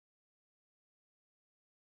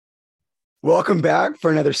Welcome back for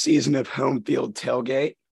another season of Home Field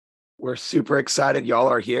Tailgate. We're super excited y'all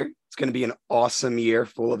are here. It's going to be an awesome year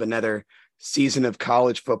full of another season of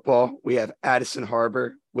college football. We have Addison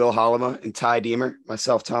Harbor, Will Hollema, and Ty Deemer,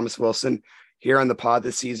 myself, Thomas Wilson, here on the pod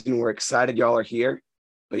this season. We're excited y'all are here.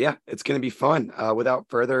 But yeah, it's going to be fun. Without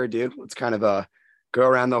further ado, let's kind of go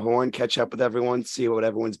around the horn, catch up with everyone, see what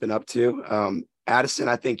everyone's been up to. Addison,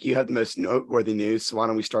 I think you have the most noteworthy news, so why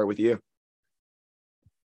don't we start with you?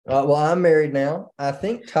 Well, I'm married now. I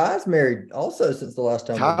think Ty's married also since the last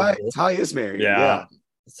time we Ty, did this. Ty is married. Yeah, Yeah.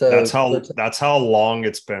 So, that's how long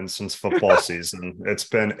it's been since football season. It's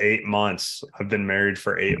been 8 months. I've been married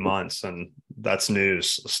for 8 months, and that's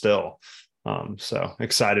news still. So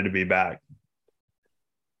excited to be back.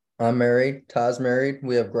 I'm married. Ty's married.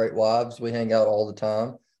 We have great wives. We hang out all the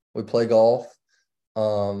time. We play golf.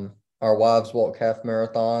 Our wives walk half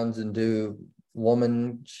marathons and do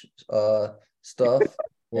woman stuff.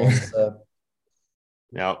 And so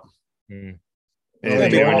Yep. when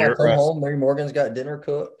Anything new in I your come home, Mary Morgan's got dinner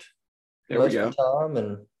cooked There we most go. of the time.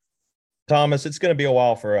 And Thomas, it's going to be a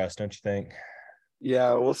while for us, don't you think?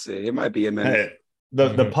 Yeah, we'll see. It might be a minute.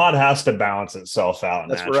 Hey, the pod has to balance itself out.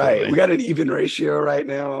 That's naturally. right. We got an even ratio right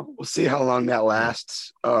now. We'll see how long that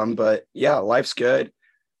lasts. But yeah, life's good.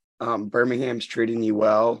 Birmingham's treating you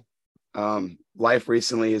well. Life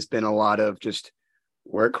recently has been a lot of just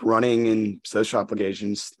work, running, and social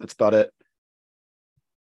obligations. That's about it.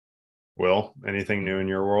 Will, anything new in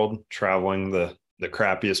your world? Traveling the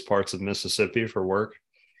crappiest parts of Mississippi for work?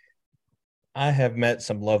 I have met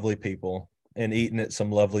some lovely people and eaten at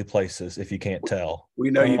some lovely places, if you can't tell. We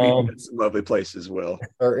know you've been in some lovely places, Will.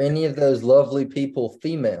 are any of those lovely people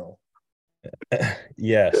female?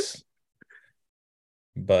 Yes.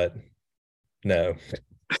 But no.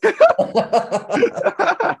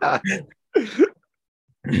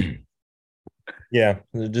 Yeah,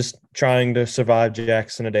 just trying to survive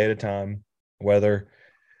Jackson a day at a time, whether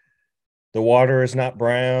the water is not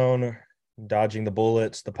brown, dodging the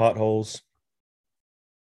bullets, the potholes,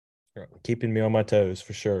 keeping me on my toes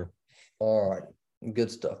for sure. All right.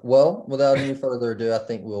 Good stuff. Well, without any further ado, I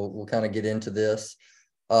think we'll kind of get into this.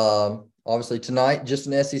 Obviously tonight, just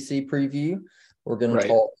an SEC preview. We're going to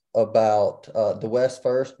talk about the West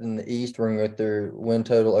first and the East. We're going to go through win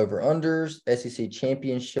total over unders, SEC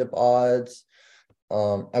championship odds.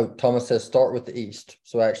 Thomas says start with the East.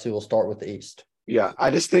 So actually we'll start with the East. Yeah, I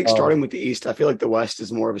just think starting with the East, I feel like the West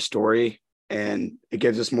is more of a story, and it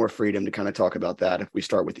gives us more freedom to kind of talk about that if we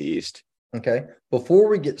start with the East. Okay. Before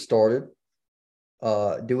we get started,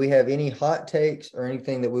 do we have any hot takes or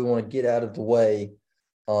anything that we want to get out of the way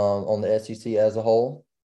on the SEC as a whole?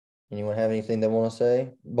 Anyone have anything they want to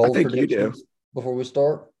say? Bold I think you do. Before we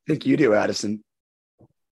start? I think you do, Addison.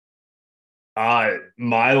 My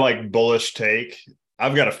bullish take,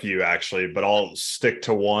 I've got a few actually, but I'll stick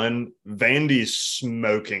to one. Vandy's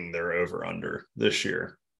smoking their over-under this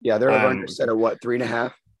year. Yeah, they're over set of what,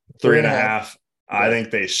 3.5? 3.5. I think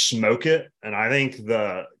they smoke it, and I think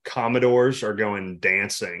the Commodores are going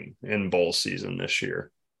dancing in bowl season this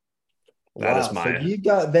year. That is my. So you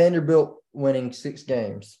got Vanderbilt winning 6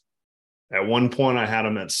 games. At one point, I had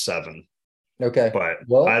them at 7. Okay, but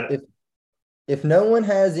if no one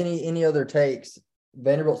has any other takes,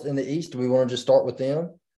 Vanderbilt's in the East. Do we want to just start with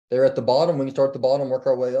them? They're at the bottom. We can start at the bottom, work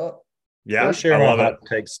our way up. Yeah, we'll share my hot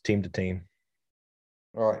takes team to team.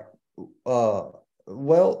 All right.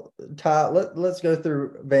 Well, Ty, let's go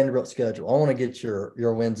through Vanderbilt's schedule. I want to get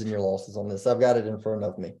your wins and your losses on this. I've got it in front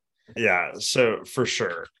of me. Yeah, so for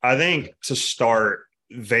sure. I think to start,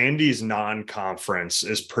 Vandy's non-conference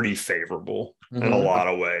is pretty favorable in a lot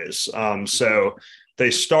of ways. So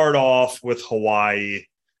they start off with Hawaii.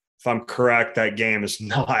 If I'm correct, that game is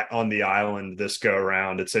not on the island this go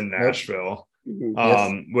around. It's in Nashville,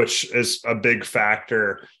 which is a big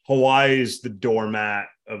factor. Hawaii's the doormat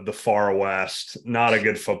of the far West, not a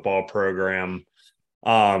good football program.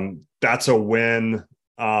 That's a win.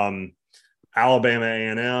 Alabama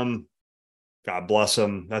A&M, God bless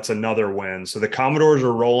them. That's another win. So the Commodores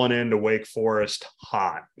are rolling into Wake Forest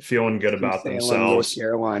hot, feeling good about themselves. North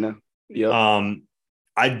Carolina. Yep.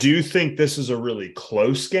 I do think this is a really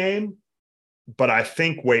close game, but I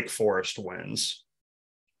think Wake Forest wins.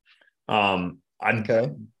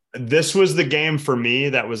 This was the game for me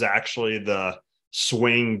that was actually the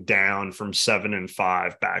swing down from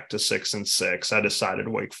 7-5 back to 6-6. I decided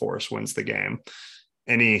Wake Forest wins the game.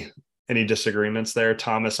 Any disagreements there,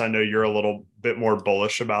 Thomas? I know you're a little bit more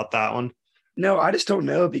bullish about that one. No, I just don't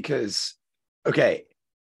know because,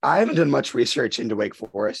 I haven't done much research into Wake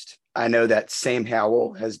Forest. I know that Sam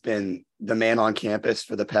Howell has been the man on campus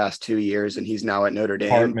for the past 2 years, and he's now at Notre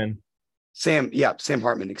Dame. Sam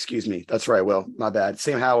Hartman, excuse me. That's right, Will. My bad.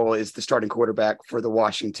 Sam Howell is the starting quarterback for the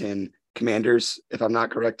Washington Commanders, if I'm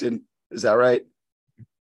not corrected. Is that right?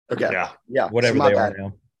 Okay. Yeah. Whatever so they are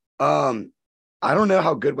now. I don't know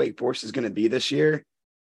how good Wake Forest is going to be this year.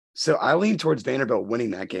 So I lean towards Vanderbilt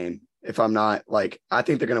winning that game. If I'm not I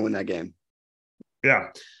think they're going to win that game. Yeah.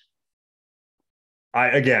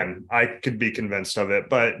 I could be convinced of it,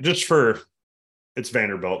 but it's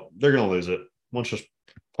Vanderbilt. They're going to lose it. Let's just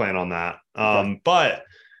plan on that. Okay. But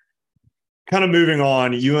kind of moving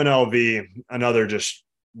on, UNLV, another just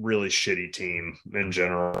really shitty team in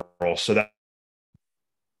general. So that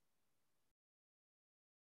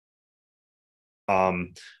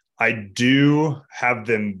I do have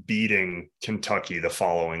them beating Kentucky the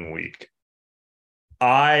following week.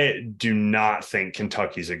 I do not think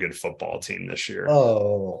Kentucky's a good football team this year.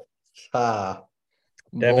 Oh,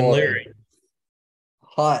 Devin Leary.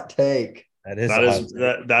 Hot take.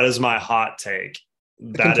 That is my hot take.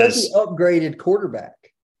 Kentucky upgraded quarterback.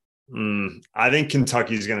 I think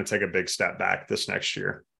Kentucky's going to take a big step back this next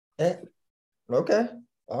year. Okay.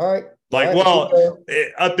 All right.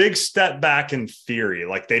 A big step back in theory.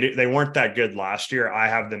 They weren't that good last year. I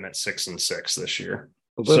have them at 6-6 this year.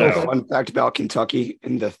 A little fun fact about Kentucky: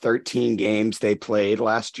 in the 13 games they played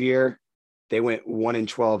last year, they went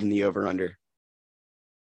 1-12 in the over/under.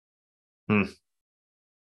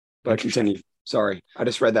 But continue. Sorry, I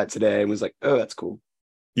just read that today and was like, "Oh, that's cool."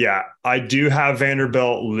 Yeah, I do have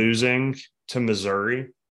Vanderbilt losing to Missouri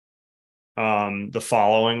the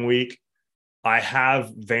following week. I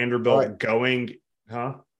have Vanderbilt going,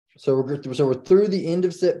 huh? So we're through the end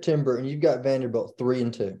of September, and you've got Vanderbilt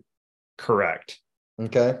 3-2. Correct.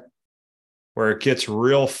 Okay. Where it gets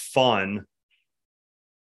real fun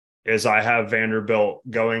is I have Vanderbilt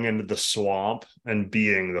going into the swamp and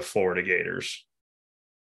beating the Florida Gators.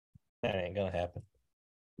 That ain't gonna happen.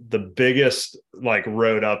 The biggest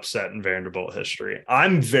road upset in Vanderbilt history.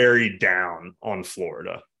 I'm very down on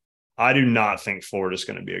Florida. I do not think Florida's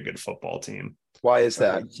going to be a good football team. Why is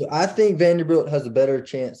that? So I think Vanderbilt has a better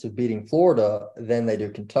chance of beating Florida than they do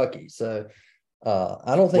Kentucky. So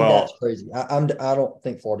I don't think that's crazy. I don't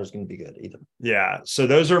think Florida's going to be good either. Yeah. So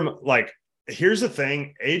those are here's the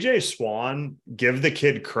thing. AJ Swan, give the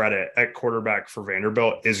kid credit at quarterback for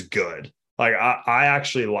Vanderbilt, is good. I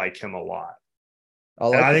actually like him a lot. I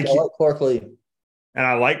like Clark Lee. And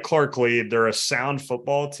I like Clark Lee. They're a sound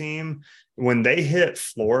football team. When they hit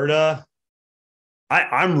Florida,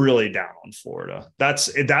 I'm really down on Florida.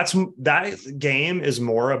 That game is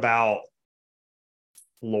more about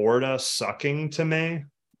Florida sucking to me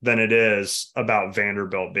than it is about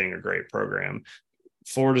Vanderbilt being a great program.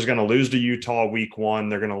 Florida's going to lose to Utah week 1.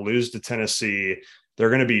 They're going to lose to Tennessee. They're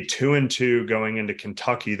going to be 2-2 going into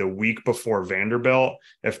Kentucky the week before Vanderbilt.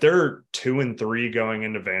 If they're 2-3 going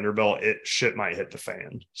into Vanderbilt, shit might hit the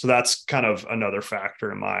fan. So that's kind of another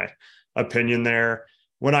factor in my opinion there.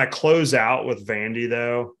 When I close out with Vandy,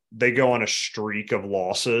 though, they go on a streak of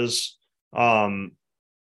losses. And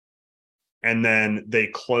then they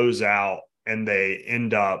close out and they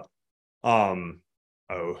end up, I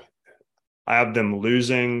have them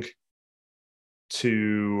losing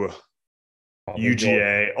to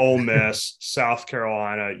UGA, Ole Miss, South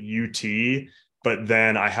Carolina, UT, but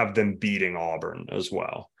then I have them beating Auburn as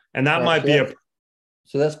well. And that might be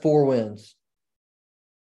so that's 4 wins.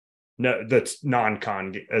 No, that's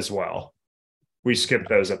non-con as well. We skipped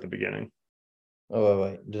those at the beginning. Oh,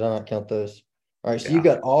 wait. Did I not count those? All right. So you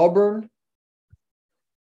got Auburn,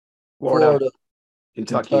 Florida,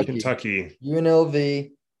 Kentucky,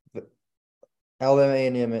 UNLV, Alabama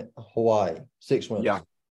A&M, at Hawaii. 6 wins.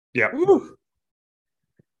 Yeah. Woo.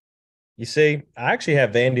 You see, I actually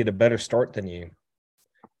have Vandy to better start than you.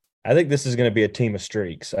 I think this is going to be a team of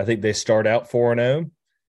streaks. I think they start out 4-0, and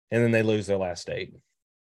then they lose their last 8.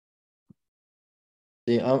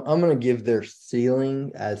 See, I'm going to give their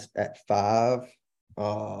ceiling at 5.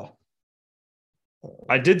 I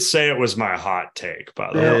did say it was my hot take,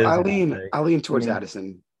 by the way. No, I lean towards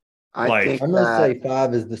Addison. I think I'm going to say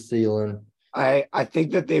 5 is the ceiling. I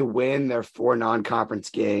think that they win their 4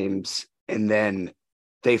 non-conference games, and then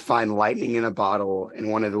they find lightning in a bottle in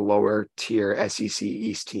one of the lower tier SEC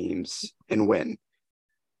East teams and win.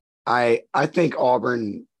 I think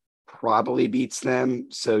Auburn probably beats them.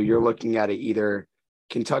 So you're looking at it either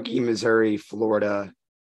Kentucky, Missouri, Florida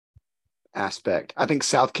aspect. I think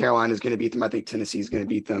South Carolina is going to beat them. I think Tennessee is going to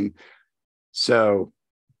beat them. So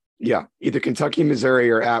yeah, either Kentucky,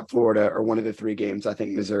 Missouri, or at Florida, or one of the 3 games. I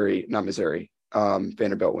think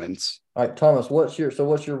Vanderbilt wins. All right, Thomas, what's your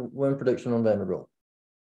win prediction on Vanderbilt?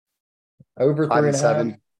 Over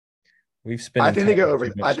 3.5? We've spent. I think they go over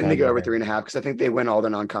 3.5 because I think they win all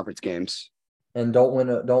their non-conference games. And don't win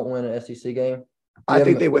an SEC game. I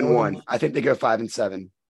think they win one. I think they go 5-7.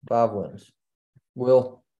 5 wins.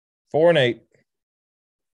 Will 4-8.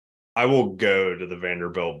 I will go to the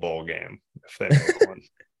Vanderbilt bowl game if they make one.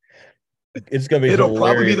 It's going to be. It'll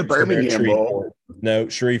probably be the Birmingham Bowl. No,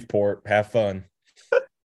 Shreveport. Have fun.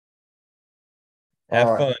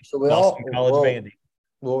 Have fun. So Boston College Vandy.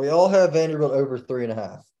 Well, we all have Vanderbilt over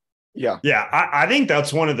 3.5. Yeah. Yeah, I think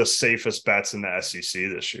that's one of the safest bets in the SEC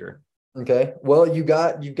this year. Okay. Well, you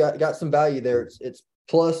got some value there. It's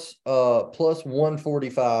plus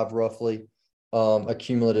 145 roughly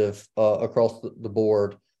accumulative across the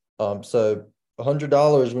board. So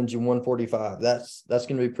 $100 wins you 145. That's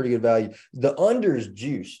going to be pretty good value. The under is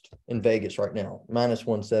juiced in Vegas right now, minus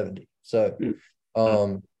 170. So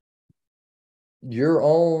you're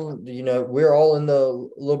on, we're all in the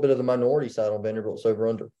little bit of the minority side on Vanderbilt's over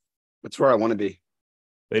under. That's where I want to be.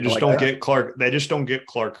 They just don't get Clark. They just don't get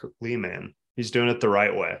Clark Lee, man. He's doing it the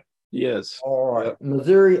right way. He is. All right. Yep.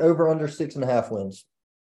 Missouri over under 6.5 wins.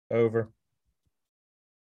 Over.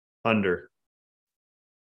 Under.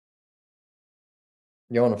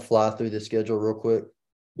 You want to fly through the schedule real quick?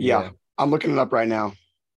 Yeah. I'm looking it up right now.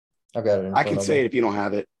 I've got it. I can say it if you don't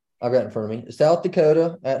have it. I've got it in front of me. South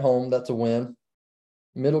Dakota at home. That's a win.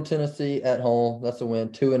 Middle Tennessee at home. That's a win.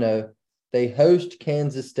 2-0. They host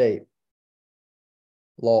Kansas State.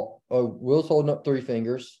 Will's holding up 3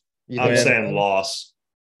 fingers. I'm saying loss.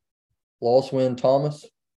 Loss win, Thomas.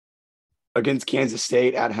 Against Kansas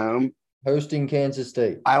State at home. Hosting Kansas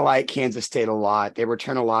State. I like Kansas State a lot. They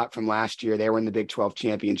return a lot from last year. They were in the Big 12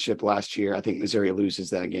 championship last year. I think Missouri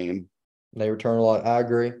loses that game. They return a lot. I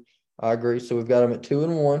agree. So we've got them at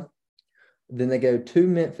 2-1. Then they go to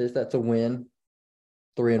Memphis. That's a win.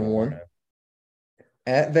 3-1.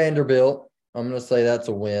 At Vanderbilt, I'm going to say that's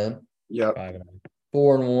a win. Yep.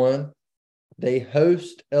 4-1. They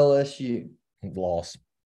host LSU. Loss.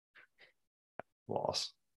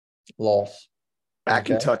 At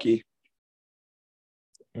Kentucky.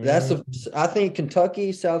 I think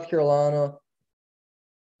Kentucky, South Carolina,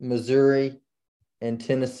 Missouri, and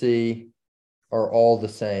Tennessee are all the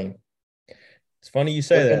same. It's funny you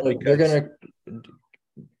say that. They're going to.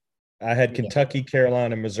 I had Kentucky,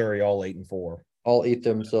 Carolina, Missouri all 8-4. All eat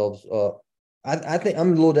themselves up. I think I'm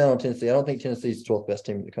a little down on Tennessee. I don't think Tennessee's the 12th best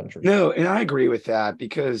team in the country. No, and I agree with that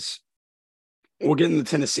because we'll get into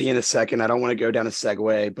Tennessee in a second. I don't want to go down a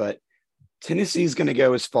segue, but Tennessee's going to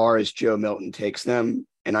go as far as Joe Milton takes them.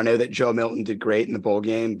 And I know that Joe Milton did great in the bowl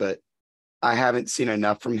game, but I haven't seen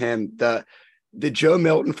enough from him. The Joe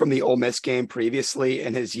Milton from the Ole Miss game previously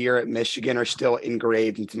and his year at Michigan are still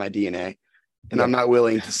engraved into my DNA. And I'm not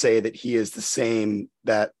willing to say that he is the same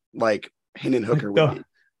that like Hendon Hooker would be.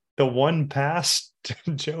 The one pass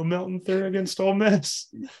Joe Milton threw against Ole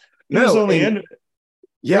Miss.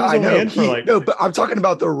 Yeah, I know. But I'm talking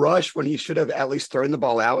about the rush when he should have at least thrown the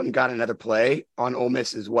ball out and got another play on Ole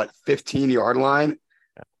Miss's 15-yard line.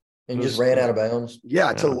 And just ran out of bounds.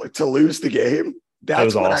 Yeah, to lose the game.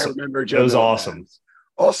 That's what awesome. I remember Joe. It was Milton awesome. Has.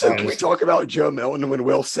 Also, can we talk about Joe Milton when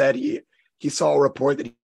Will said he saw a report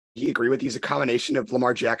that he agreed with? He's a combination of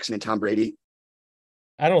Lamar Jackson and Tom Brady.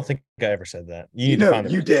 I don't think I ever said that. You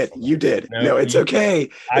did. You did. No, it's okay.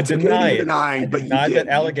 I deny it. I deny that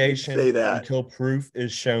allegation until proof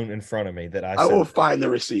is shown in front of me that I will find the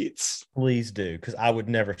receipts. Please do, because I would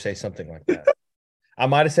never say something like that. I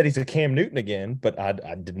might have said he's a Cam Newton again, but I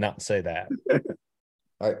did not say that.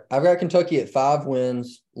 All right. I've got Kentucky at 5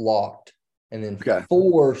 wins locked and then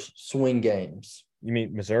 4 swing games. You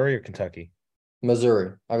mean Missouri or Kentucky?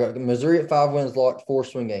 Missouri. I got Missouri at 5 wins locked, 4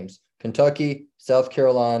 swing games. Kentucky, South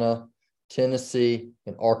Carolina, Tennessee,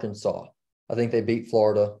 and Arkansas. I think they beat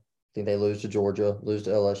Florida. I think they lose to Georgia, lose to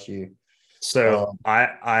LSU. So I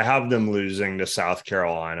have them losing to South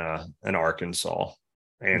Carolina and Arkansas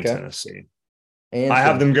and Tennessee. And I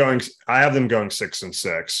have them going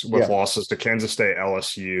 6-6 with losses to Kansas State,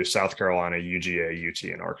 LSU, South Carolina, UGA,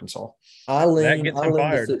 UT, and Arkansas. I lean to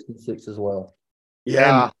 6-6 as well.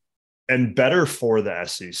 Yeah. And better for the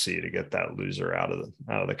SEC to get that loser out of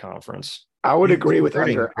the conference. I would agree with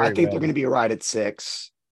under. I think they're going to be right at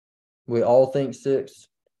 6. We all think 6.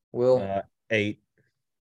 Will 8.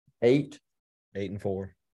 8. 8-4.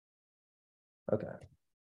 Okay.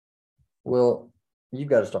 Well, you've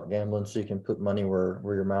got to start gambling so you can put money where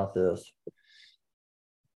your mouth is.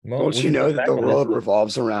 Well, don't you know that the world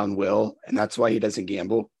revolves around Will, and that's why he doesn't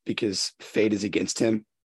gamble, because fate is against him?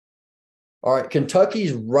 All right,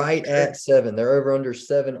 Kentucky's right at 7. They're over under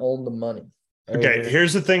 7 on the money. Okay, over.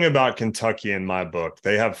 here's the thing about Kentucky in my book.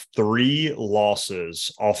 They have 3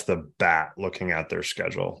 losses off the bat looking at their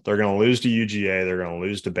schedule. They're going to lose to UGA, they're going to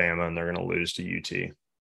lose to Bama, and they're going to lose to UT.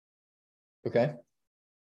 Okay.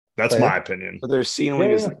 That's Fair. my opinion. So their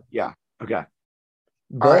ceiling is okay.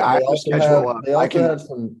 But All right, I they have a also schedule have, up. they also have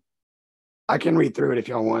some. I can read through it if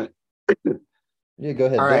y'all want. Yeah, go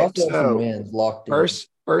ahead. All They right, also have some so wins locked in.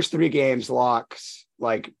 First 3 games locks,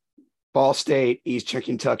 like Ball State, Eastern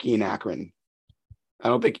Kentucky, and Akron. I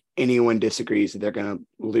don't think anyone disagrees that they're going to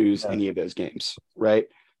lose any of those games, right?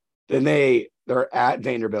 Then they're at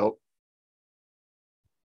Vanderbilt.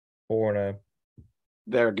 4-0.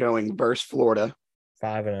 They're going versus Florida.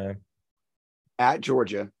 5-0. At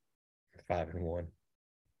Georgia. 5-1.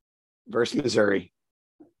 Versus Missouri.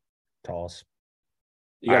 Toss.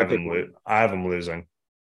 I have them losing.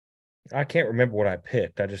 I can't remember what I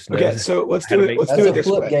picked. I just know. Okay, so let's do it. Let's do it this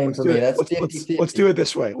way. Game for me. That's let's do it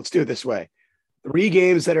this way. Let's do it this way. 3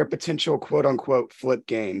 games that are potential quote unquote flip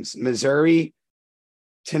games: Missouri,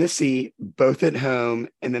 Tennessee, both at home,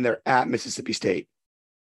 and then they're at Mississippi State.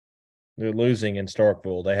 They're losing in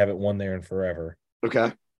Starkville. They haven't won there in forever.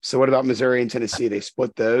 Okay. So what about Missouri and Tennessee? They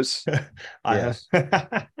split those. Yes.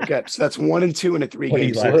 Okay, so that's 1 and 2 in a 3-game What are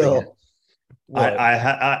you series.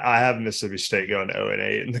 I have Mississippi State going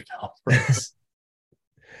 0-8 in the conference.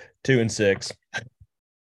 2-6.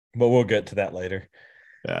 But we'll get to that later.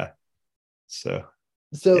 Yeah. So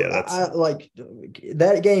yeah, I like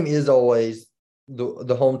that game is always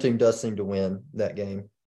the home team does seem to win that game.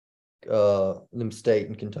 The State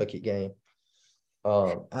and Kentucky game.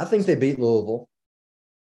 I think they beat Louisville.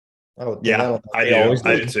 I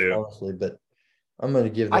do too. Honestly, but I'm going to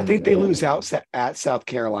give them. I think they lose out at South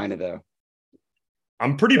Carolina, though.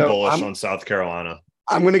 I'm pretty bullish on South Carolina.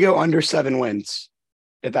 I'm going to go under 7 wins,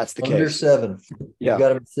 if that's the case. Under 7. Yeah. You got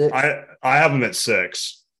them at 6? I have them at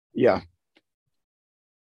 6. Yeah.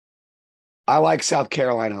 I like South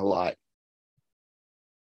Carolina a lot.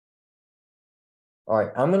 All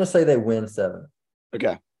right. I'm going to say they win 7.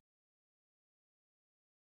 Okay.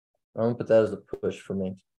 I'm going to put that as a push for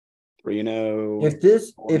me. 3-0.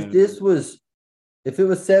 If it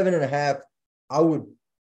was 7.5, I would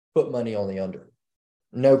put money on the under.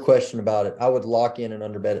 No question about it. I would lock in an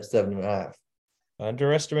under bet at 7.5.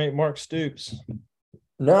 Underestimate Mark Stoops.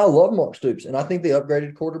 No, I love Mark Stoops, and I think they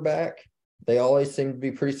upgraded quarterback. They always seem to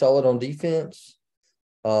be pretty solid on defense.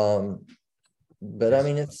 But I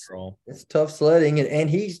mean, it's tough sledding, and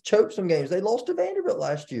he's choked some games. They lost to Vanderbilt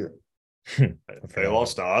last year. They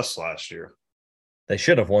lost to us last year. They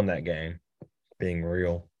should have won that game, being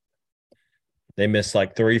real. They missed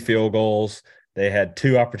like 3 field goals. They had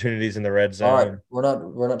 2 opportunities in the red zone. All right,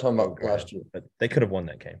 we're not talking about last year, but they could have won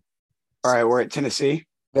that game. All right, we're at Tennessee.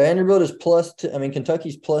 Vanderbilt is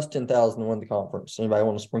Kentucky's plus 10,000 to win the conference. Anybody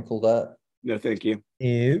want to sprinkle that? No, thank you.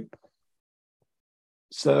 Ew.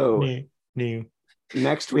 So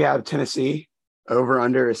next we have Tennessee. Over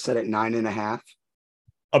under is set at 9.5.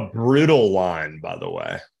 A brutal line, by the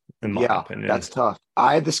way, in my opinion. That's tough.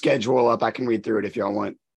 I had the schedule up. I can read through it if y'all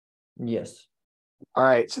want. Yes. All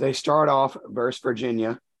right. So they start off versus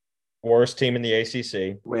Virginia. Worst team in the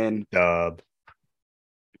ACC. Win. Dub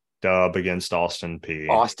against Austin Peay.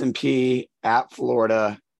 Austin Peay at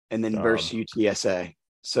Florida, and then versus UTSA.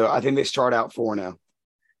 So I think they start out 4-0.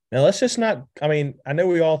 Now let's just not. I mean, I know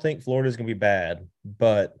we all think Florida's going to be bad,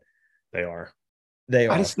 but they are.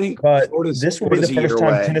 I just think, but this will be the first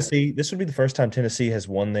time Tennessee. This would be the first time Tennessee has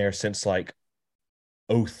won there since like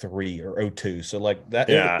 03 or 02. So like that.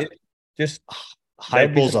 Yeah.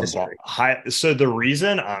 Heupel's So the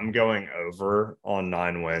reason I'm going over on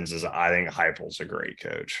 9 wins is I think Heupel's a great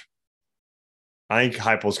coach. I think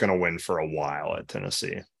Heupel's going to win for a while at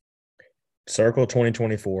Tennessee. Circle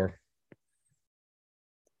 2024.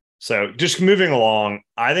 So just moving along,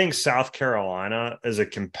 I think South Carolina is a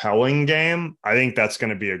compelling game. I think that's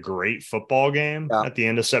going to be a great football game at the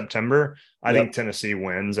end of September. I think Tennessee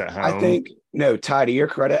wins at home. Ty, to your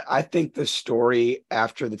credit, I think the story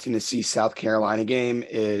after the Tennessee-South Carolina game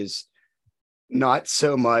is not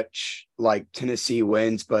so much like Tennessee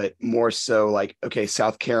wins, but more so like, okay,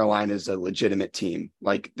 South Carolina is a legitimate team.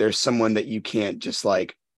 Like there's someone that you can't just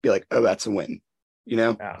like be like, oh, that's a win, you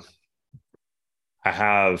know? Yeah. I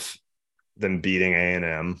have them beating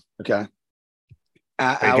A&M. Okay.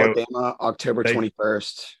 At Alabama, October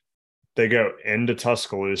 21st. They go into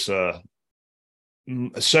Tuscaloosa.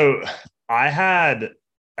 So I had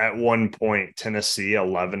at one point Tennessee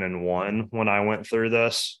 11-1 when I went through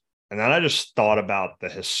this. And then I just thought about the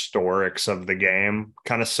historics of the game,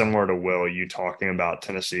 kind of similar to Will, you talking about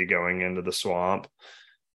Tennessee going into the swamp.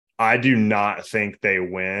 I do not think they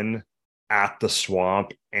win at the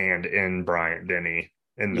Swamp and in Bryant-Denny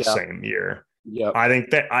in the same year. Yeah, I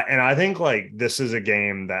think like this is a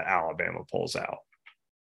game that Alabama pulls out.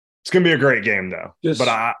 It's going to be a great game though, but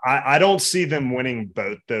I don't see them winning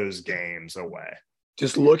both those games away.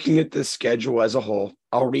 Just looking at the schedule as a whole,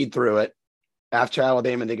 I'll read through it. After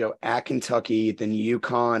Alabama, they go at Kentucky, then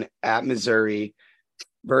UConn, at Missouri,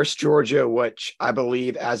 versus Georgia, which I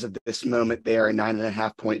believe as of this moment, they are a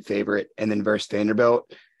 9.5-point favorite, and then versus Vanderbilt.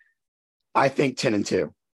 I think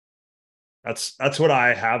 10-2. That's what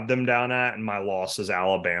I have them down at, and my loss is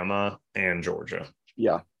Alabama and Georgia.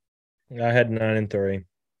 Yeah. I had 9-3.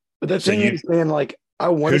 But the thing is, man, like I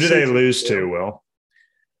want to. Who do they lose to,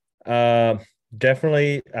 Will?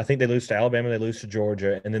 Definitely, I think they lose to Alabama, they lose to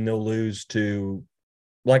Georgia, and then they'll lose to,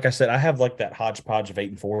 like I said, I have like that hodgepodge of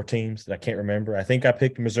 8 and 4 teams that I can't remember. I think I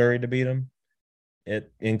picked Missouri to beat them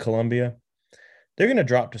in Columbia. They're going to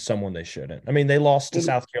drop to someone they shouldn't. I mean, they lost to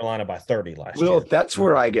South Carolina by 30 last year. Well, that's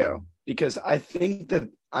where I go, because I think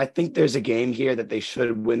there's a game here that they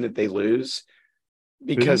should win that they lose,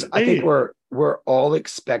 because I think we're all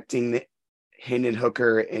expecting Hendon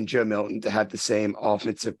Hooker and Joe Milton to have the same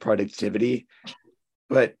offensive productivity,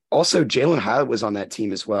 but also Jalen Hyatt was on that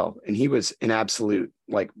team as well, and he was an absolute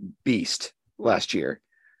like beast last year.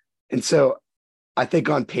 And so I think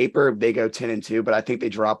on paper they go 10-2, but I think they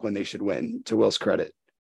drop when they should win, to Will's credit.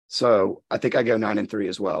 So I think I go 9-3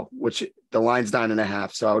 as well, which the line's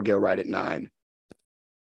 9.5, so I would go right at 9.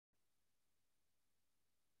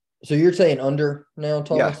 So you're saying under now,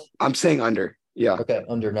 Thomas? Yeah, I'm saying under. Yeah. Okay,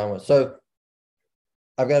 under 9 wins. So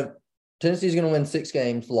I've got Tennessee's going to win 6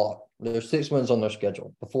 games locked. There's 6 wins on their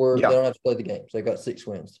schedule. Before they don't have to play the games. They've got 6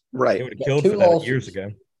 wins. Right. They would have killed 2 losses years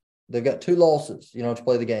ago. They've got 2 losses. You don't have to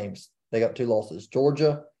play the games. They got 2 losses,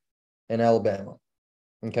 Georgia and Alabama.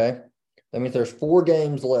 Okay? That means there's 4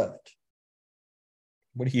 games left.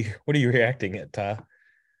 What are you reacting at, Ty?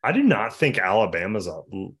 I do not think Alabama's a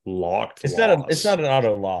locked It's loss. It's not an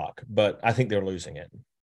auto lock, but I think they're losing it.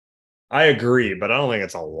 I agree, but I don't think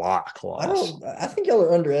it's a lock loss. I think y'all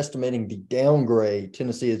are underestimating the downgrade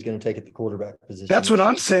Tennessee is going to take at the quarterback position. That's what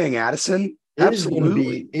I'm saying, Addison.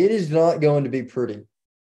 Absolutely. It is not going to be pretty.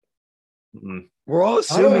 Mm-hmm. We're all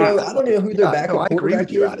assuming. I don't know who their backup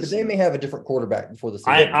quarterback is, but they may have a different quarterback before the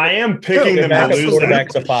season. I am picking them to lose.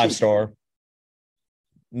 Quarterback's a 5-star.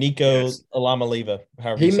 Nico Alamaliva.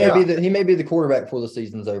 He may be the quarterback before the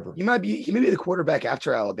season's over. He may be the quarterback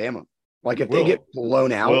after Alabama. Like if they get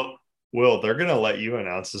blown out. Will, they're gonna let you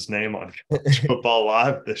announce his name on College Football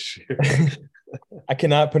Live this year. I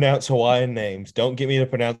cannot pronounce Hawaiian names. Don't get me to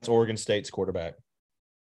pronounce Oregon State's quarterback.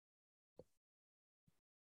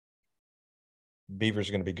 Beavers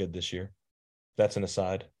are going to be good this year. That's an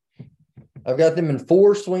aside. I've got them in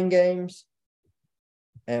 4 swing games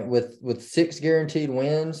and with 6 guaranteed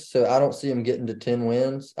wins. So I don't see them getting to 10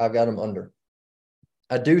 wins. I've got them under.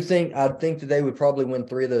 I think that they would probably win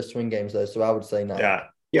 3 of those swing games though. So I would say 9.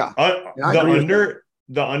 Yeah.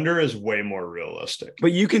 The under is way more realistic.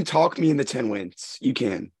 But you can talk me into 10 wins. You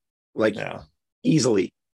can,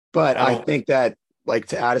 easily. But I think that, like,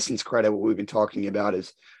 to Addison's credit, what we've been talking about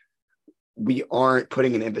is we aren't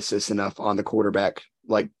putting an emphasis enough on the quarterback,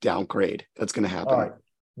 like, downgrade. That's going to happen. All right.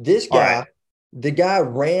 This guy, the guy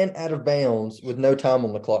ran out of bounds with no time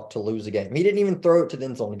on the clock to lose a game. He didn't even throw it to the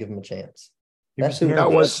end zone to give him a chance. That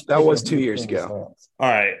was 2 years ago. All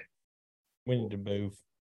right. We need to move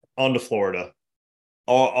on to Florida.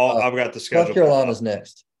 I've got the schedule. South Carolina's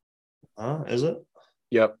next. Is it?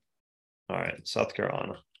 Yep. All right, South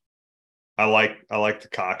Carolina. I like the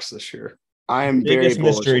Cox this year. I am biggest very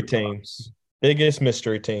mystery team. Biggest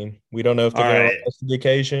mystery team. We don't know if they're going to rise to the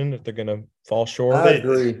occasion, if they're going to fall short. I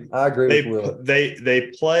agree with Will.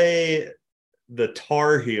 They play the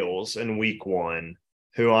Tar Heels in week 1,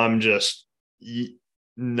 who I'm just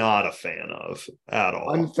not a fan of at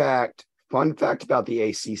all. Fun fact about the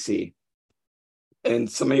ACC. And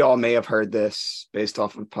some of y'all may have heard this based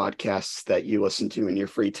off of podcasts that you listen to in your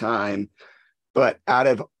free time. But out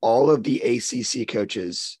of all of the ACC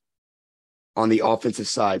coaches on the offensive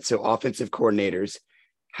side, so offensive coordinators,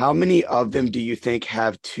 how many of them do you think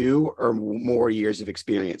have 2 or more years of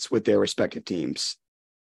experience with their respective teams?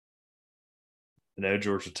 No,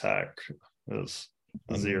 Georgia Tech is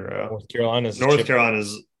 0. North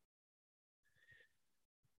Carolina's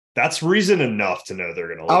that's reason enough to know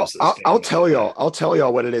they're going to lose. I'll tell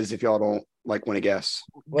y'all what it is if y'all don't want to guess.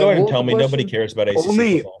 Go ahead and tell me. Nobody cares about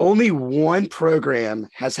ACC. Only one program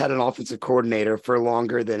has had an offensive coordinator for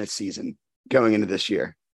longer than a season going into this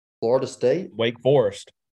year. Florida State? Wake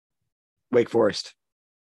Forest.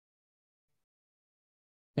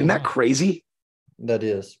 Isn't that crazy? That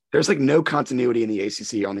is. There's like no continuity in the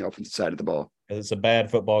ACC on the offensive side of the ball. It's a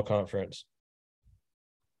bad football conference.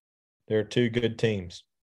 There are two good teams.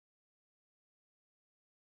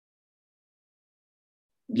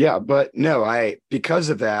 Yeah, but no, because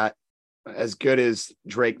of that, as good as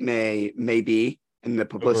Drake may be and the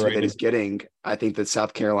publicity that he's getting, I think that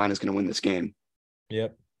South Carolina is going to win this game.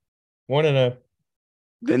 Yep. 1-0.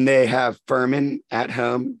 Then they have Furman at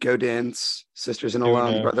home. Go Dens. Sister's an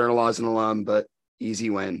alum. Brother-in-law's an alum, but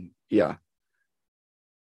easy win. Yeah.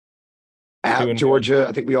 At Georgia,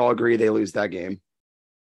 I think we all agree they lose that game.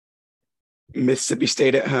 Mississippi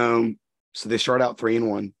State at home. So they start out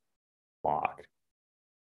 3-1. Lock.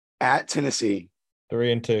 At Tennessee.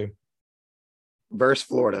 3-2. Versus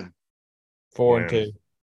Florida. 4-2.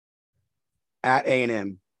 At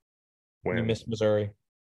A&M. Win. You missed Missouri.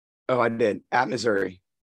 Oh, I did. At Missouri.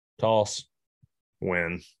 Toss.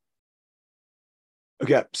 Win.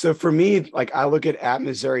 Okay, so for me, like I look at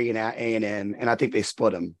Missouri and at A&M, and I think they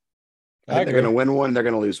split them. I think they're going to win one, they're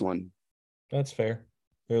going to lose one. That's fair.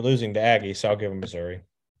 They're losing to Aggie, so I'll give them Missouri.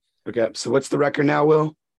 Okay, so what's the record now,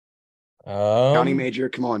 Will? County Major,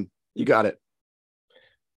 come on, you got it.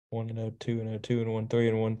 1-0, 2-0, 2-1,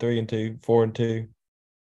 3-1, 3-2, 4-2,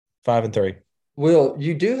 5-3. Will,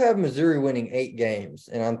 you do have Missouri winning 8 games,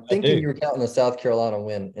 and I'm thinking you're counting the South Carolina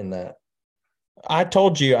win in that. I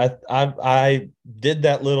told you I did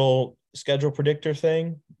that little schedule predictor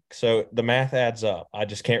thing, so the math adds up. I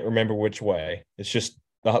just can't remember which way. It's just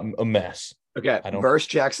a mess. Okay, versus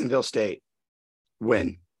Jacksonville State,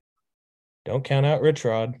 win. Don't count out Rich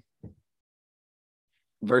Rod.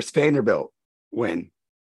 Versus Vanderbilt, win.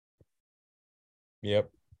 Yep.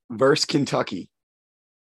 Versus Kentucky.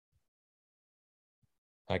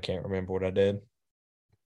 I can't remember what I did.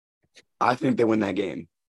 I think they win that game.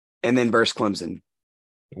 And then versus Clemson.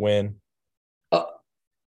 Win.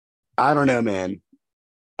 I don't know, man.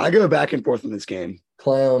 I go back and forth in this game.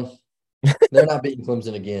 Clown. They're not beating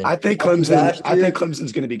Clemson again. I think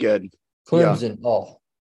Clemson's going to be good. Clemson.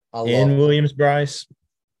 Yeah. In Williams-Brice.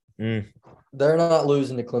 They're not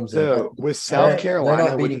losing to Clemson. So with South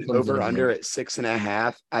Carolina with an over-under at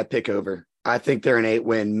 6.5, I pick over. I think they're an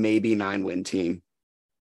 8-win, maybe 9-win team.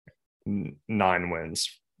 9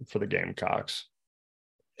 wins for the Gamecocks.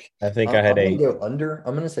 I think I had 8. I'm going to go under.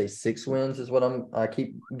 I'm going to say 6 wins is what I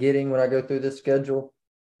keep getting when I go through this schedule.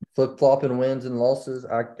 Flip-flopping wins and losses.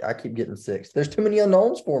 I keep getting 6. There's too many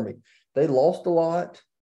unknowns for me. They lost a lot.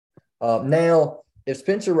 Now, if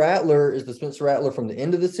Spencer Rattler is the Spencer Rattler from the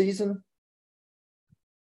end of the season,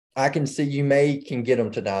 I can see you can get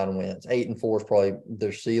them to 9 wins. 8-4 is probably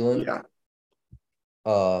their ceiling.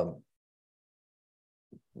 Yeah.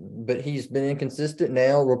 But he's been inconsistent.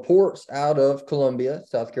 Now, reports out of Columbia,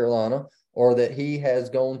 South Carolina, are that he has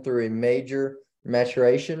gone through a major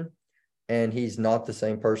maturation, and he's not the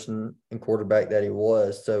same person and quarterback that he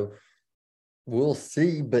was. So we'll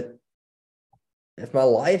see. But if my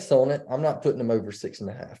life's on it, I'm not putting him over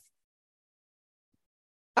 6.5.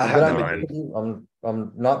 I'm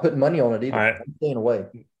not putting money on it either. Right. I'm staying away.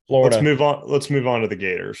 Florida. Let's move on to the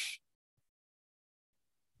Gators.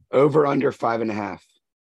 Over under 5.5.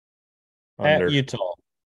 At Utah.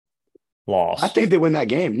 Loss. I think they win that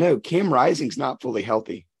game. No, Cam Rising's not fully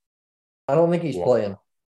healthy. I don't think he's playing.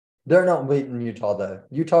 They're not beating Utah, though.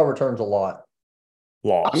 Utah returns a lot.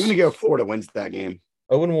 Loss. I'm going to go Florida wins that game.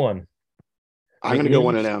 0-1. I'm going to go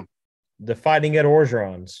 1-0. The Fighting Ed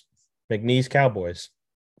Orgerons. McNeese Cowboys.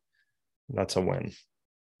 That's a win.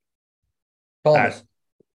 Thomas,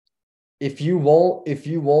 if you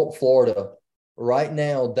want Florida, right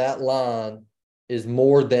now that line is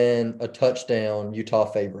more than a touchdown Utah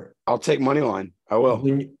favorite. I'll take money line. I will.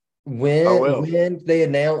 When they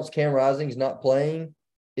announce Cam Rising's not playing,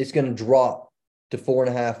 it's going to drop to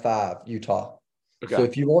 4.5, 5 Utah. Okay. So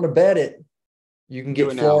if you want to bet it, you can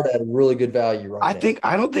get Florida at a really good value right now.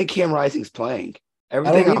 I don't think Cam Rising's playing.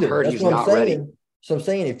 Everything I've heard, he's not ready. So I'm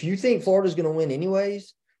saying if you think Florida's going to win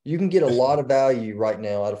anyways, you can get a lot of value right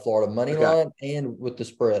now out of Florida money line and with the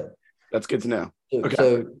spread. That's good to know.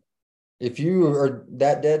 So if you are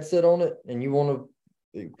that dead set on it and you want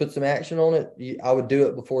to put some action on it, I would do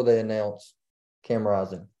it before they announce Cam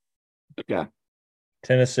Rising. Okay.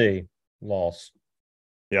 Tennessee, loss.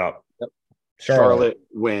 Yeah. Yep. Charlotte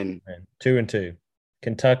win. 2-2.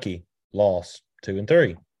 Kentucky, loss.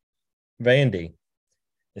 2-3. Vandy.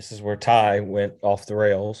 This is where Ty went off the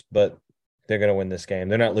rails, but they're going to win this game.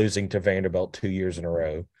 They're not losing to Vanderbilt 2 years in a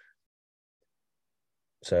row.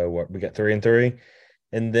 So we got 3-3.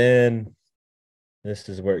 And then this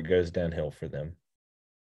is where it goes downhill for them.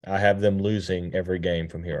 I have them losing every game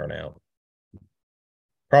from here on out.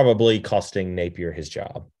 Probably costing Napier his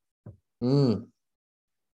job.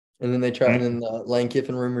 And then they try, and then the Lane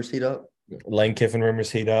Kiffin rumors heat up. Lane Kiffin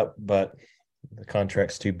rumors heat up, but the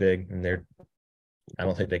contract's too big, and I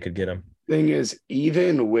don't think they could get him. Thing is,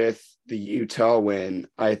 even with the Utah win,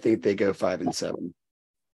 I think they go 5-7.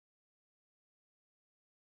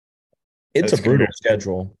 It's a brutal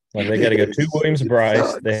schedule. Like they got to go to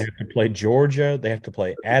Williams-Brice. They have to play Georgia. They have to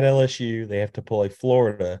play at LSU. They have to play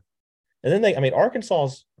Florida, and then Arkansas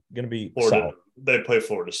is going to be solid. They play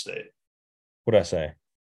Florida State. What did I say?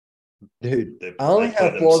 Dude, I only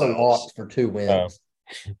have Florida locked for 2 wins.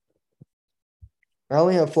 I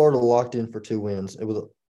only have Florida locked in for 2 wins. It was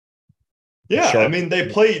I mean they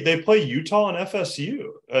play Utah and FSU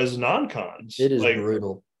as non-cons. It is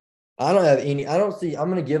brutal. I don't have any. I don't see.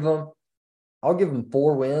 I'll give them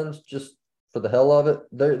 4 wins just for the hell of it.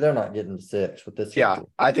 They're not getting to 6 with this. Yeah,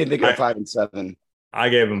 I think they go 5-7. I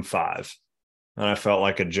gave them 5, and I felt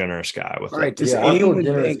like a generous guy with it. All right. Does anyone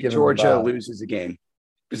think Georgia loses a game?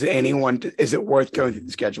 Is it worth going through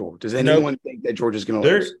the schedule? Does anyone think that Georgia's going to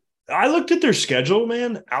lose? I looked at their schedule,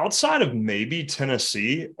 man. Outside of maybe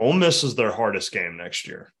Tennessee, Ole Miss is their hardest game next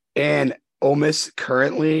year. And Ole Miss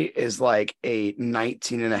currently is like a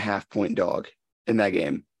 19.5-point dog in that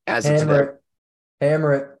game. Hammer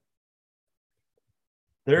it.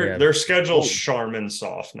 Their schedule's Charmin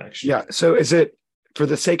soft next year. Yeah. So is it, for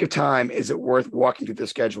the sake of time, is it worth walking through the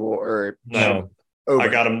schedule or no? Over? I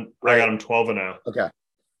got them 12-0. Okay.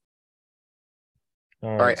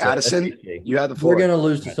 All right, so Addison, you have the floor. We're going to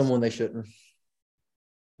lose to someone they shouldn't.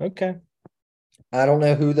 Okay. I don't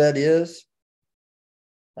know who that is.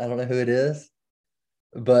 I don't know who it is.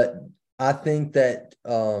 But I think that,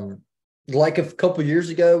 like a couple years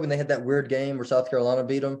ago when they had that weird game where South Carolina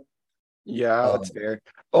beat them. Yeah, that's fair.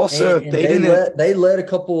 Also, and they let a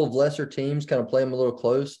couple of lesser teams kind of play them a little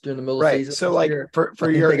close during the middle of the season. So, like, for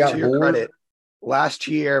your credit, last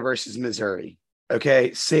year versus Missouri,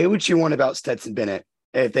 okay, say what you want about Stetson Bennett.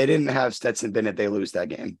 If they didn't have Stetson Bennett, they lose that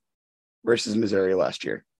game versus Missouri last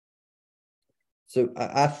year. So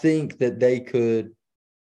I think that they could.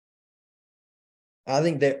 I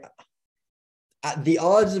think that the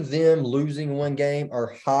odds of them losing one game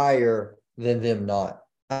are higher than them not.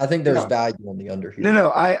 I think there's value on the under here. No,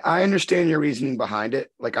 I understand your reasoning behind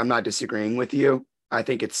it. Like, I'm not disagreeing with you. I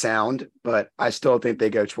think it's sound, but I still think they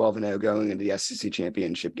go 12-0 going into the SEC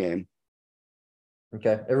championship game.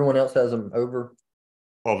 Okay. Everyone else has them over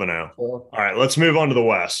 12-0. All right, let's move on to the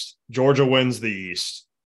West. Georgia wins the East.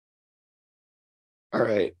 All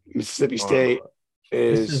right. Mississippi State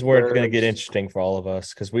this is where it's going to get interesting for all of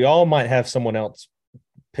us because we all might have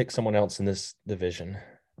pick someone else in this division.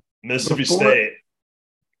 Mississippi State.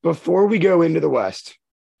 Before we go into the West,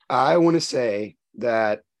 I want to say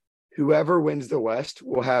that whoever wins the West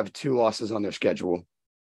will have 2 losses on their schedule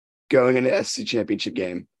going into the SEC championship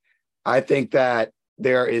game. I think that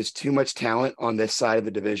there is too much talent on this side of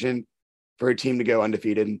the division for a team to go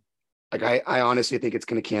undefeated. Like, I honestly think it's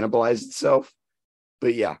going to cannibalize itself.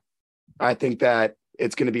 But yeah, I think that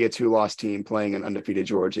it's going to be a 2-loss team playing an undefeated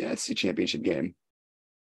Georgia SEC championship game.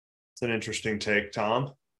 It's an interesting take,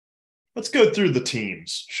 Tom. Let's go through the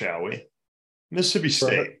teams, shall we? Mississippi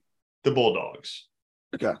State, the Bulldogs.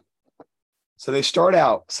 Okay. So they start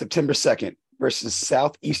out September 2nd versus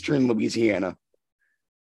Southeastern Louisiana.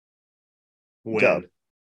 Win.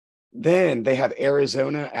 Then they have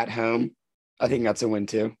Arizona at home. I think that's a win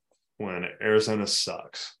too. Win. Arizona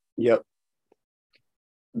sucks. Yep.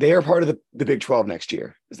 They are part of the Big 12 next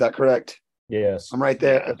year. Is that correct? Yes. I'm right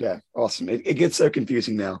there. Yeah. Okay. Awesome. It gets so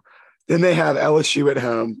confusing now. Then they have LSU at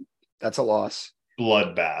home. That's a loss.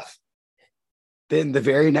 Bloodbath. Then the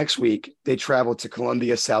very next week, they travel to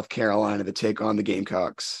Columbia, South Carolina to take on the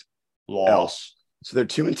Gamecocks. Loss. So they're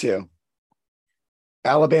 2-2.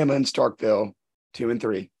 Alabama and Starkville,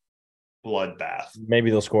 2-3. Bloodbath. Maybe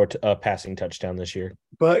they'll score a passing touchdown this year.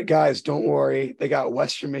 But guys, don't worry. They got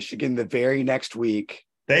Western Michigan the very next week.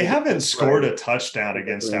 They haven't scored a touchdown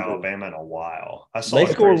against Alabama in a while. They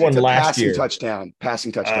scored one last year.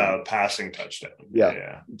 Passing touchdown. Passing touchdown.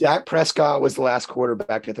 Yeah. Dak Prescott was the last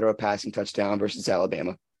quarterback to throw a passing touchdown versus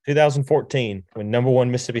Alabama. 2014, when number 1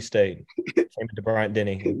 Mississippi State came into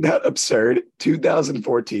Bryant-Denny. Isn't that absurd?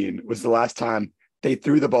 2014 was the last time they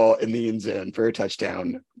threw the ball in the end zone for a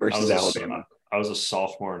touchdown versus Alabama. I was a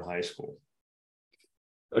sophomore in high school.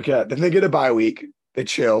 Okay, then they get a bye week. They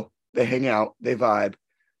chill. They hang out. They vibe.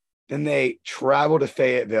 Then they travel to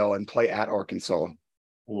Fayetteville and play at Arkansas.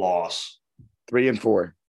 Loss.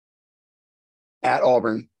 3-4. At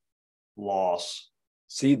Auburn. Loss.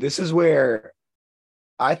 See, this is where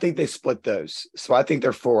I think they split those. So I think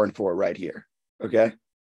they're 4-4 right here. Okay.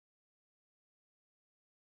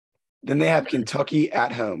 Then they have Kentucky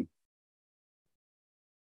at home.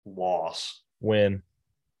 Loss. Win.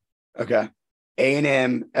 Okay.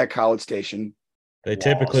 A&M at College Station. They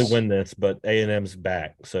typically win this, but A&M's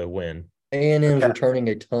back, so win. A&M's returning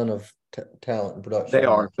a ton of talent and production. They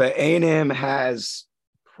are, but A&M has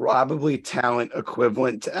probably talent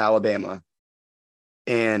equivalent to Alabama,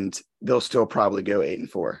 and they'll still probably go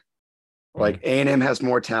 8-4. Like A&M has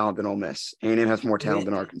more talent than Ole Miss. A&M has more talent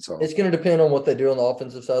than Arkansas. It's going to depend on what they do on the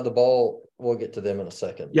offensive side of the ball. We'll get to them in a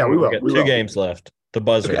second. Yeah, we will. We got two games left. The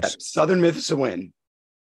Buzzards. Okay. Southern Miss a win.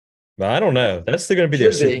 But I don't know. That's still going to be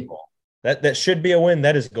their Super Bowl. That should be a win.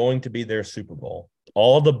 That is going to be their Super Bowl.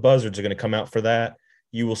 All the Buzzards are going to come out for that.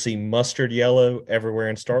 You will see mustard yellow everywhere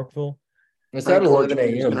in Starkville. It's at 11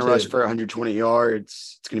 a.m. He's going to rush for 120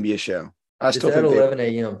 yards. It's going to be a show. It's at 11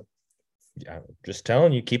 a.m. Yeah, just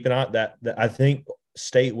telling you, keep an eye that I think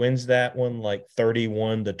State wins that one like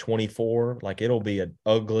 31-24. Like it'll be an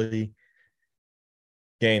ugly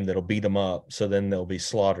game that'll beat them up. So then they'll be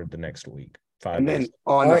slaughtered the next week. And then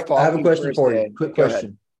on the I have a question for you. Quick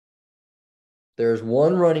question. There's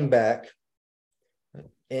one running back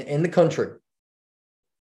in the country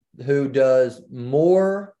who does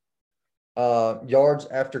more yards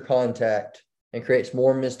after contact and creates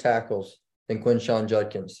more missed tackles than Quinshon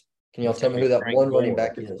Judkins. Can y'all tell me who that one running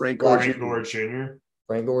back is? Frank Gore Jr.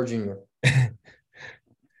 Frank Gore Jr.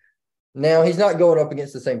 Now, he's not going up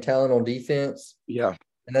against the same talent on defense. Yeah.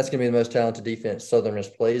 And that's going to be the most talented defense Southern Miss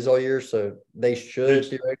plays all year, so they should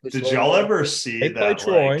theoretically. Did y'all ever see they that?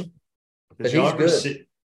 Troy. Did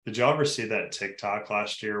y'all ever see that TikTok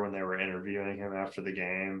last year when they were interviewing him after the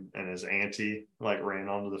game and his auntie like ran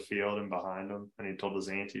onto the field and behind him and he told his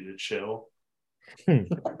auntie to chill? Look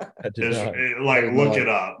it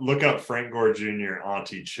up. Look up Frank Gore Jr.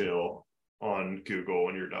 Auntie Chill on Google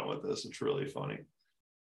when you're done with this. It's really funny.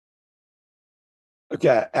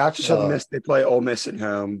 Okay, after Southern Miss, they play Ole Miss at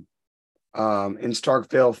home in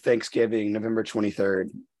Starkville, Thanksgiving, November 23rd.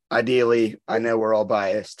 Ideally, I know we're all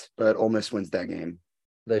biased, but Ole Miss wins that game.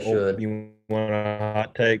 They should. You want a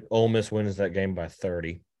hot take? Ole Miss wins that game by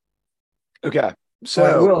 30. Okay,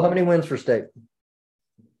 so Will, how many wins for State?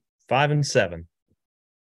 5-7.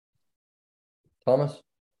 Thomas?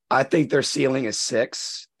 I think their ceiling is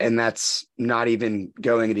 6, and that's not even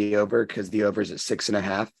going to the over because the over is at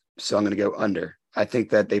 6.5. So I'm going to go under. I think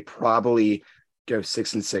that they probably go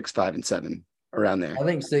 6-6, 5-7, around there. I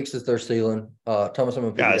think 6 is their ceiling. Thomas, I'm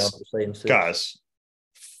going to put you down for saying 6. Guys,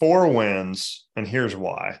 4 wins, and here's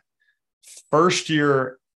why. First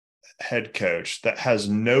year head coach that has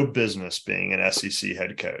no business being an SEC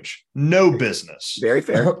head coach. No business. Very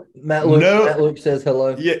fair. Matt Luke says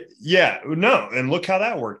hello. Yeah. No, and look how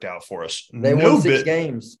that worked out for us. They won 6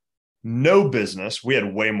 games. No business. We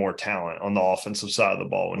had way more talent on the offensive side of the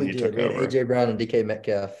ball when he took over. A.J. Brown and DK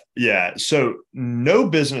Metcalf. Yeah. So no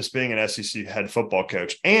business being an SEC head football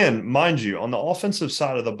coach. And mind you, on the offensive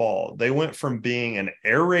side of the ball, they went from being an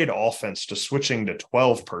air raid offense to switching to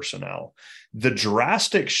 12 personnel. The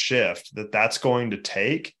drastic shift that's going to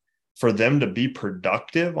take for them to be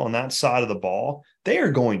productive on that side of the ball, they are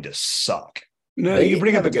going to suck. No, you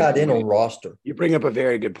bring up a tight end on roster. You bring up a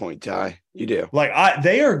very good point, Ty. You do.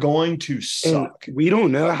 They are going to suck. And we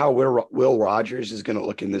don't know how Will Rogers is going to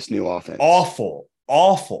look in this new offense. Awful.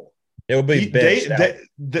 It'll be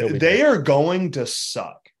they are going to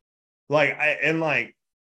suck. I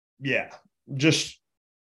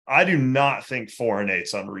do not think 4-8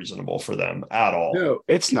 is unreasonable for them at all. No,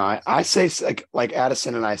 it's not. I say like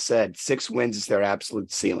Addison and I said, 6 wins is their absolute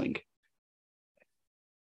ceiling.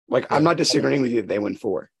 I'm not disagreeing with you that they win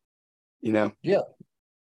 4, Yeah. All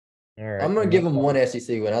right. I'm going to give them one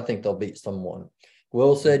SEC win. I think they'll beat someone.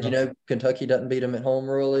 Will said, Kentucky doesn't beat them at home,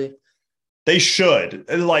 really. They should.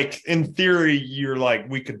 In theory, you're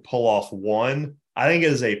we could pull off one. I think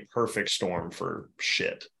it is a perfect storm for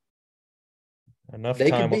shit.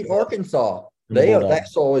 They could beat Arkansas.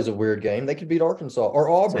 That's always a weird game. They could beat Arkansas or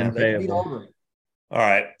Auburn. They could beat Auburn. All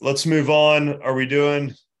right, let's move on. Are we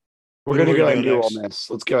doing? We're going to go ahead and do Ole Miss.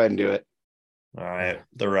 Let's go ahead and do it. All right,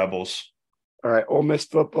 the Rebels. All right, Ole Miss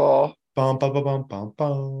football. Bum, bum, bum, bum, bum,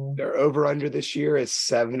 bum. Their over-under this year is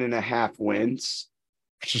 7.5 wins.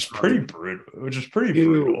 Which is pretty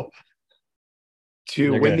brutal.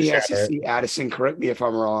 To win the SEC, Addison, correct me if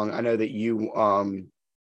I'm wrong. I know that you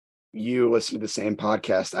listen to the same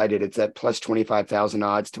podcast I did. It's at plus 25,000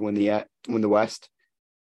 odds to win the West.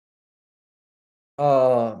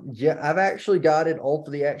 Yeah, I've actually got it all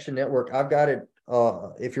for the Action Network. I've got it.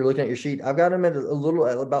 If you're looking at your sheet, I've got them at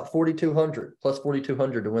about 4,200 plus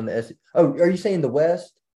 4,200 to win the SEC. Oh, are you saying the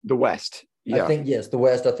West? The West. Yeah. I think yes. The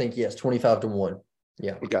West. I think yes. 25-1.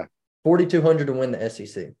 Yeah. Okay. 4,200 to win the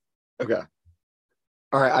SEC. Okay.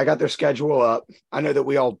 All right, I got their schedule up. I know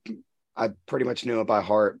that I pretty much knew it by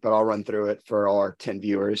heart, but I'll run through it for all our 10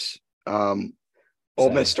 viewers. Ole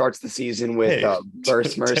Miss starts the season with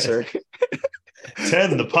Burst Mercer.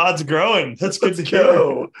 10, the pod's growing. That's good to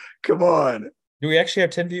go. Come on. Do we actually have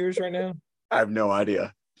 10 viewers right now? I have no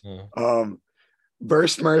idea.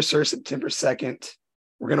 Burst Mercer, September 2nd.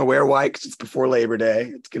 We're going to wear white because it's before Labor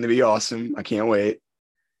Day. It's going to be awesome. I can't wait.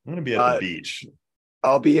 I'm going to be at the beach.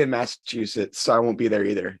 I'll be in Massachusetts, so I won't be there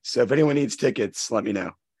either. So if anyone needs tickets, let me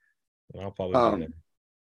know. I'll probably be there.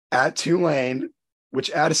 At Tulane, which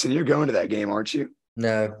Addison, you're going to that game, aren't you?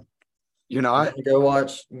 No. You're not? I'm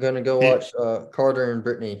going to go watch Carter and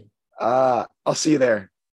Brittany. I'll see you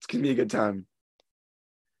there. It's going to be a good time.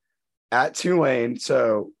 At Tulane,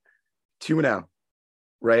 so 2-0,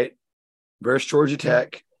 right? Versus Georgia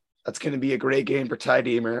Tech. That's going to be a great game for Ty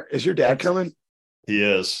Deemer. Is your dad coming? He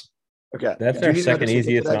is. Okay. That's our second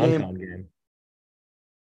easiest non-con game.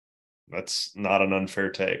 That's not an unfair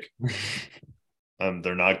take.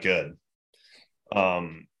 They're not good.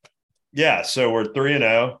 Yeah, so we're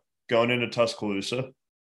 3-0 going into Tuscaloosa.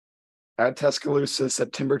 At Tuscaloosa,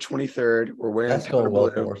 September 23rd. We're wearing that's going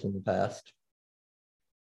well for us in the past.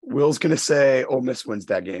 Will's going to say Ole Miss wins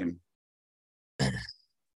that game.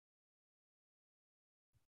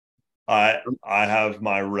 I have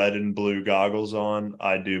my red and blue goggles on.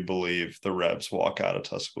 I do believe the Rebs walk out of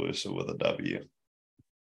Tuscaloosa with a W.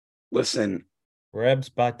 Listen. Rebs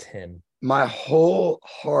by 10. My whole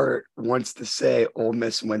heart wants to say Ole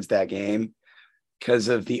Miss wins that game because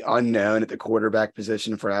of the unknown at the quarterback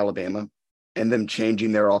position for Alabama and them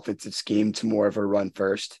changing their offensive scheme to more of a run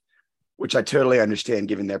first, which I totally understand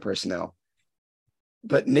given their personnel.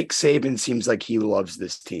 But Nick Saban seems like he loves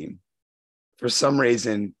this team. For some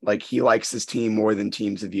reason, like he likes this team more than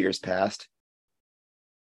teams of years past.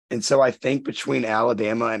 And so I think between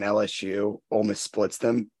Alabama and LSU, Ole Miss splits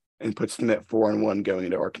them and puts them at 4-1 going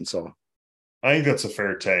into Arkansas. I think that's a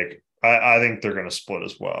fair take. I think they're going to split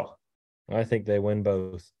as well. I think they win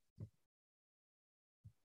both.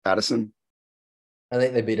 Addison? I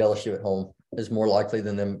think they beat LSU at home is more likely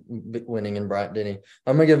than them winning in Bryant-Denny.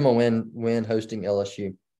 I'm going to give them a win hosting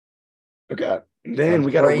LSU. Okay. Then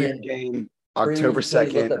we got a weird game. October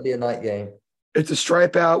 2nd. Let that be a night game. It's a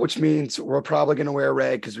stripe out, which means we're probably going to wear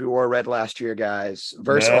red because we wore red last year, guys.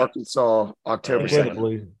 Versus Arkansas, October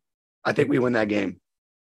 2nd. I think we win that game.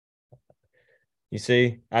 You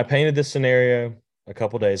see, I painted this scenario a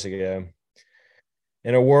couple days ago.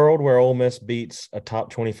 In a world where Ole Miss beats a top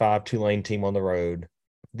 25 Tulane team on the road,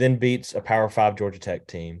 then beats a Power 5 Georgia Tech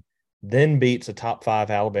team, then beats a top 5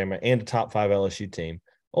 Alabama and a top 5 LSU team,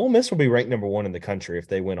 Ole Miss will be ranked number 1 in the country if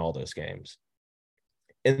they win all those games.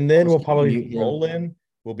 And then we'll probably roll in.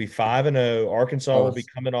 We'll be 5-0. Arkansas will be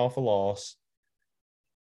coming off a loss.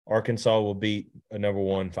 Arkansas will beat a number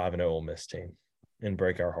 1 5-0 Ole Miss team and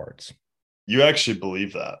break our hearts. You actually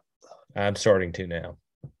believe that? I'm starting to now.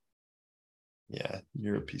 Yeah,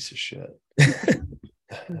 you're a piece of shit.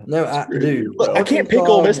 No, I do. Look, I can't pick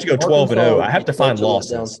Ole Miss to go 12-0. I have to find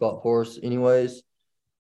losses. Down spot for us, anyways.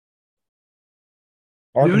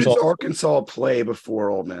 Who does Arkansas play before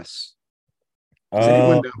Ole Miss? Does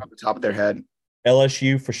anyone know off the top of their head?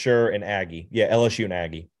 LSU for sure and Aggie. Yeah, LSU and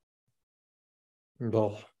Aggie.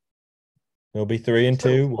 Oh. They'll be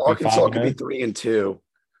 3-2. We'll Arkansas could be 3-2.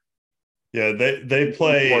 Yeah, they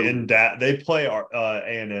play they play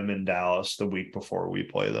A&M in Dallas the week before we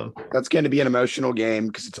play them. That's going to be an emotional game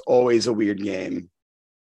because it's always a weird game.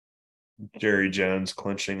 Jerry Jones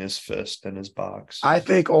clenching his fist in his box. I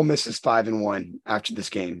think Ole Miss is 5-1 after this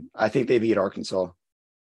game. I think they beat Arkansas.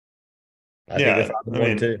 I think they're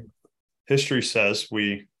 5-1 too. History says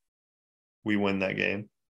we win that game.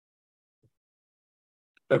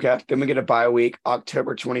 Okay, then we get a bye week,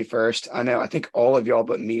 October 21st. I think all of y'all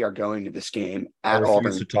but me are going to this game at Auburn. I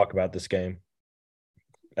refuse to talk about this game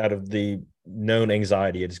out of the known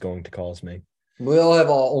anxiety it is going to cause me. We all have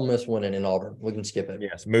Ole Miss winning in Auburn. We can skip it.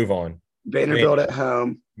 Yes, move on. Vanderbilt at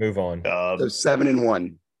home. Move on. So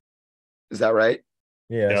 7-1. Is that right?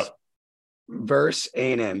 Yes. Yep. Versus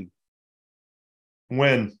A&M.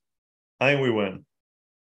 Win. I think we win.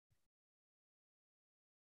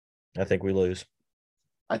 I think we lose.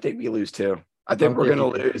 I think we lose too. I think we're going to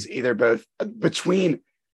lose either both between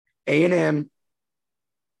A&M,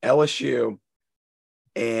 LSU,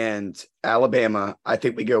 and Alabama. I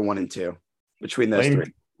think we go 1-2 between those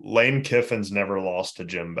three. Lane Kiffin's never lost to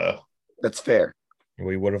Jimbo. That's fair.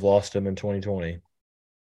 We would have lost him in 2020.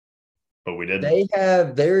 but we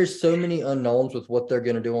didn't. There is so many unknowns with what they're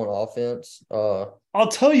going to do on offense. I'll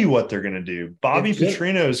tell you what they're going to do. Bobby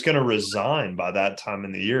Petrino is going to resign by that time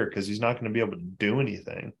in the year because he's not going to be able to do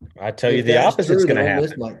anything. I tell you, the opposite's going to happen.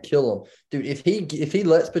 This might kill him, dude. If he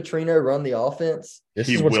lets Petrino run the offense,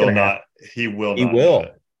 he will not. He will. He will.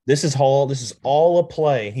 This is all a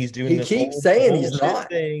play. He's doing. He keeps saying he's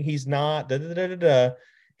not. He's not.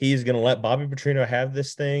 He's going to let Bobby Petrino have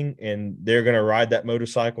this thing, and they're going to ride that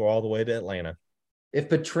motorcycle all the way to Atlanta. If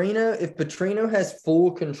Petrino has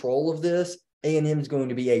full control of this, A&M is going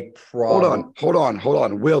to be a problem. Hold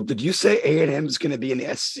on. Will, did you say A&M is going to be in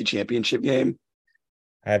the SEC championship game?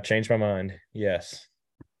 I have changed my mind. Yes.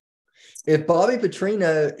 If Bobby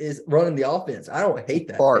Petrino is running the offense, I don't hate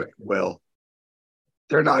that. Will.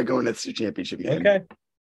 They're not going to the championship game.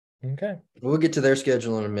 Okay. We'll get to their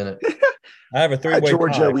schedule in a minute. I have a three-way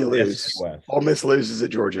Georgia, we lose. lose. Ole Miss loses at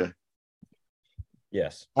Georgia.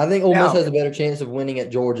 Yes. I think Ole Miss has a better chance of winning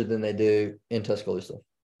at Georgia than they do in Tuscaloosa.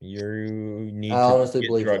 You need I to honestly get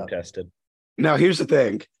believe drug that. tested. Now, here's the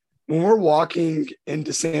thing. When we're walking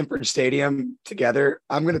into Sanford Stadium together,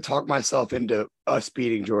 I'm going to talk myself into us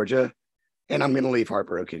beating Georgia, and I'm going to leave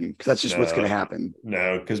heartbroken because that's just what's going to happen.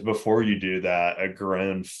 No, because before you do that, a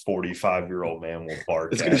grown 45-year-old man will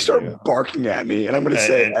bark. It's going to start barking at me, and I'm going to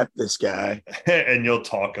say, F this guy. And you'll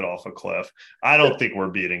talk it off a cliff. I don't think we're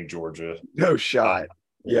beating Georgia. No shot.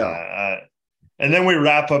 Yeah. And then we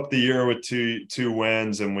wrap up the year with two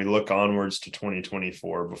wins, and we look onwards to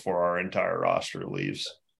 2024 before our entire roster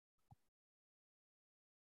leaves.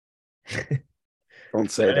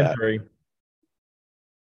 Don't say that.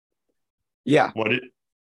 Yeah.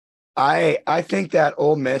 I think that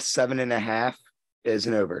Ole Miss 7.5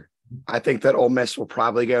 isn't over. I think that Ole Miss will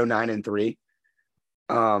probably go 9-3.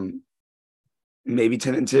 Maybe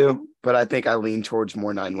 10-2, but I think I lean towards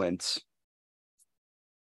more 9 wins.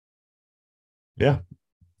 Yeah.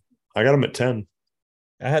 I got them at 10.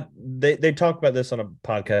 They talk about this on a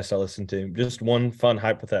podcast I listened to. Just one fun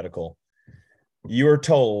hypothetical. You are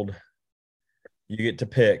told you get to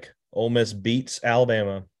pick Ole Miss beats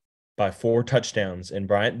Alabama by 4 touchdowns in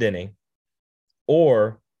Bryant-Denny,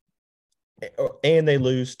 and they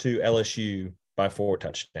lose to LSU by 4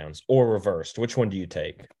 touchdowns, or reversed. Which one do you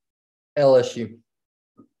take? LSU.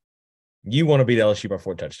 You want to beat LSU by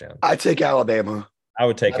 4 touchdowns? I take Alabama. I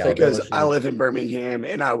would take Alabama because I live in Birmingham,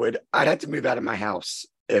 and I'd have to move out of my house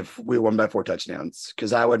if we won by 4 touchdowns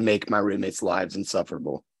because I would make my roommates' lives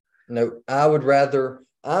insufferable. No, I would rather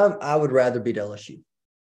beat LSU.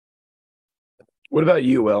 What about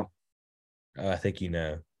you, Will? I think you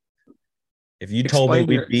know. If you told me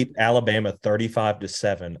we beat Alabama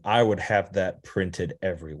 35-7, I would have that printed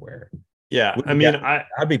everywhere. Yeah,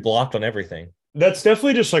 I'd be blocked on everything. That's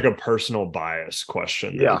definitely just like a personal bias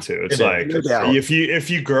question, too. It's like if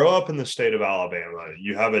you grow up in the state of Alabama,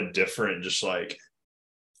 you have a different just like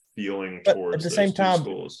feeling towards at the same time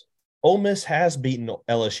schools. Ole Miss has beaten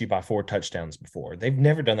LSU by 4 touchdowns before. They've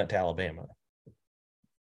never done that to Alabama.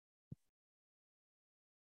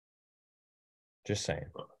 Just saying.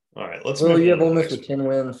 All right, let's. Well, you have Ole Miss with 10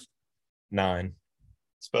 wins. 9.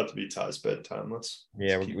 It's about to be Ty's bedtime. Let's we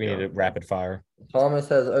need a rapid fire. Thomas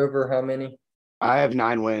has over how many? I have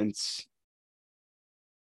 9 wins.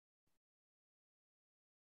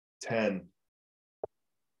 10.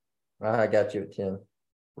 I got you at 10.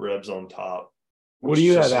 Rebs on top. What do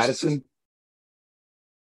you have, Addison?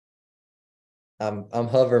 I'm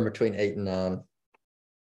hovering between 8 and 9.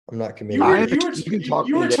 I'm not committed.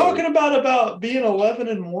 You were talking about being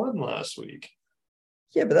 11-1 last week.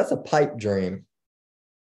 Yeah, but that's a pipe dream.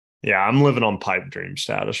 Yeah, I'm living on pipe dream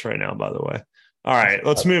status right now, by the way. All right,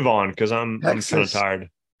 let's move on because I'm kind of tired.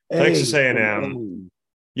 Texas A&M.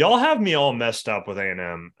 Y'all have me all messed up with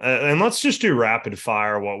A&M. And let's just do rapid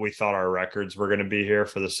fire what we thought our records were going to be here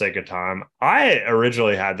for the sake of time. I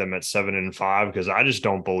originally had them at 7-5 because I just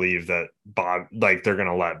don't believe that they're going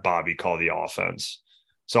to let Bobby call the offense.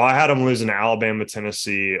 So I had them losing to Alabama,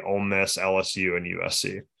 Tennessee, Ole Miss, LSU, and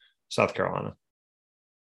USC, South Carolina.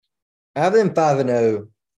 I have them 5-0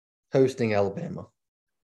 hosting Alabama.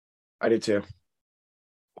 I do too.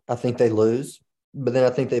 I think they lose, but then I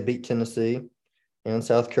think they beat Tennessee and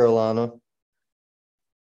South Carolina.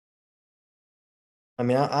 I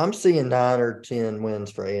mean, I'm seeing 9 or 10 wins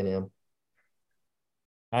for A&M.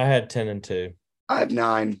 I had 10-2. I have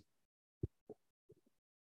 9.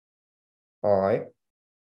 All right.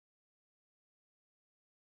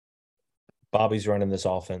 Bobby's running this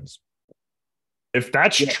offense. If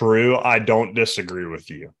that's true, I don't disagree with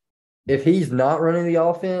you. If he's not running the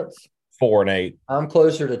offense, 4-8. I'm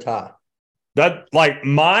closer to Ty. That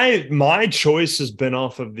my choice has been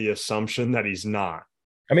off of the assumption that he's not.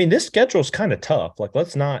 I mean, this schedule is kind of tough. Like,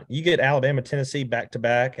 let's not. You get Alabama, Tennessee back to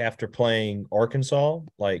back after playing Arkansas.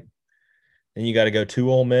 Like, then you got to go to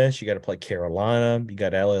Ole Miss. You got to play Carolina. You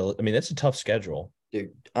got LA. I mean, that's a tough schedule.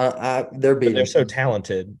 Dude, they're so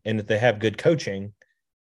talented, and if they have good coaching,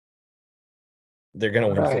 they're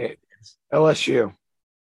going to win. Right. LSU.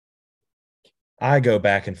 I go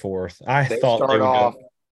back and forth. They start off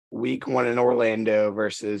week 1 in Orlando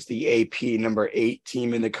versus the AP number 8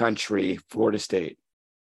 team in the country, Florida State.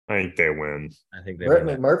 I think they win. I think they Brett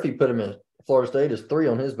win. McMurphy put him in Florida State as 3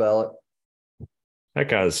 on his ballot. That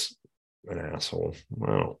guy's an asshole.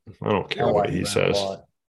 I don't care what he says.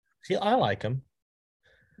 See, I like him.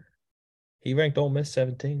 He ranked Ole Miss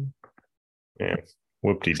 17. Yeah,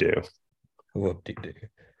 whoop-de-doo. Whoop-de-doo.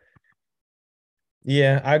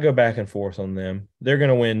 Yeah, I go back and forth on them. They're going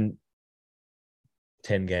to win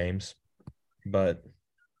 10 games, but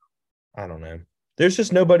I don't know. There's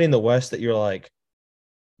just nobody in the West that you're like,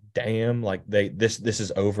 damn, like this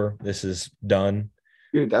is over. This is done.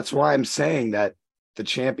 Dude, that's why I'm saying that the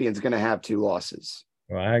champion's going to have 2 losses.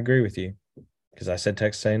 Well, I agree with you because I said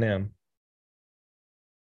Texas A&M.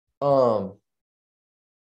 I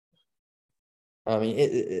mean,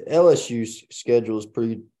 LSU's schedule is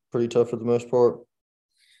pretty tough for the most part.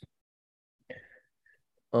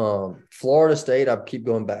 Florida State, I keep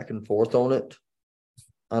going back and forth on it.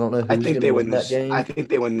 I don't know. I think they win that game. I think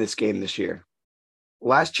they win this game this year.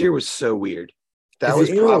 Last year was so weird. That was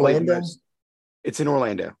probably the most. It's in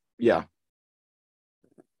Orlando. Yeah.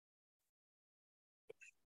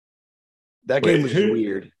 That game was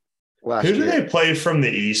weird. Last year. Who do they play from the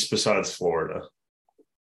East besides Florida?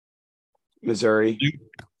 Missouri.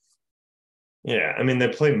 Yeah, I mean they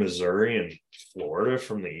play Missouri and Florida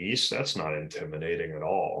from the East. That's not intimidating at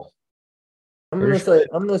all. I'm gonna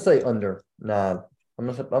say under 9. I'm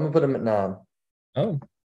gonna put them at 9. Oh,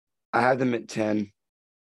 I have them at 10.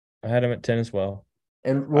 I had them at 10 as well.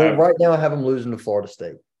 And right now I have them losing to Florida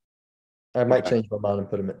State. I might change my mind and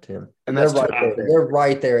put them at 10. And that's right there. They're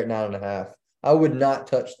right there at 9.5. I would not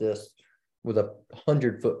touch this with a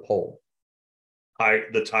 100-foot pole.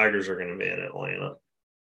 The Tigers are going to be in Atlanta.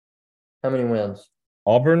 How many wins?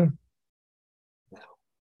 Auburn?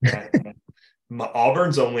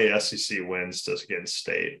 Auburn's only SEC wins against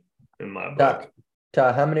State in my book.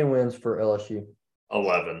 Ty, how many wins for LSU?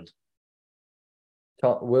 11.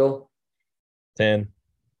 Will? 10.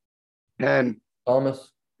 10.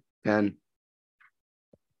 Thomas? 10.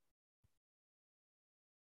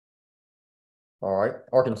 All right.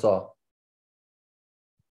 Arkansas?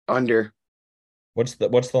 Under. What's the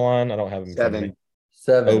line? I don't have them. 7.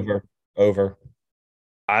 7. Over.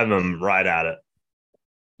 I have them right at it.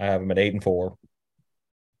 I have them at 8-4.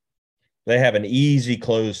 They have an easy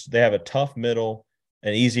close. They have a tough middle,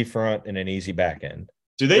 an easy front, and an easy back end.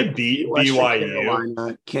 Do they beat BYU?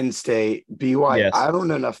 Carolina, Kent State, BYU. Yes. I don't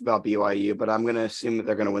know enough about BYU, but I'm going to assume that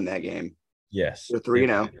they're going to win that game. Yes. They're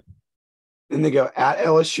 3-0. Then they go at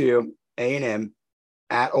LSU, A&M,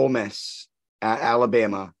 at Ole Miss, at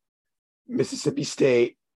Alabama, Mississippi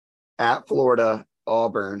State, at Florida,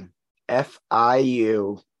 Auburn,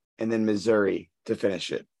 FIU, and then Missouri to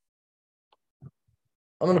finish it.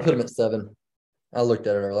 I'm going to put them at 7. I looked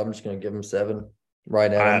at it earlier. I'm just going to give them 7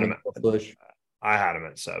 right now. Push. I had them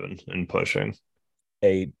at 7 and pushing.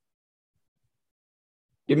 8.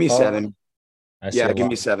 Give me 7. Give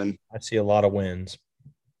me 7. I see a lot of wins.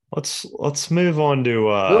 Let's move on to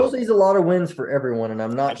Will sees a lot of wins for everyone, and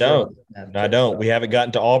I'm not sure. I don't. We haven't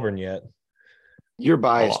gotten to Auburn yet. You're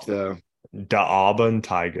biased though. The Auburn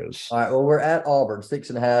Tigers. All right. Well, we're at Auburn,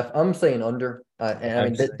 6.5. I'm saying under. I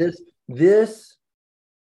mean, this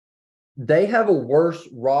they have a worse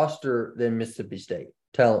roster than Mississippi State,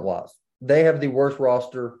 talent-wise. They have the worst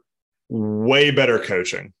roster. Way better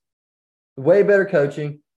coaching.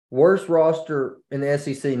 Worst roster in the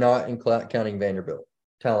SEC, not counting Vanderbilt,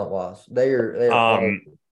 talent-wise. They are.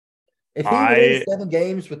 If he wins 7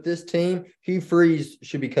 games with this team, Hugh Freeze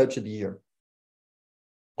should be coach of the year.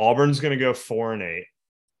 Auburn's going to go 4-8.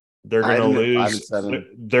 They're going to lose.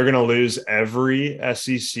 They're going to lose every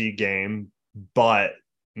SEC game, but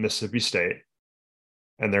Mississippi State,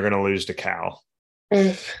 and they're going to lose to Cal.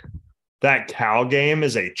 That Cal game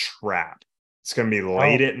is a trap. It's going to be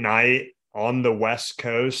late at night on the West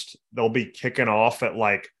Coast. They'll be kicking off at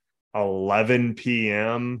like 11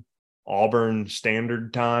 p.m. Auburn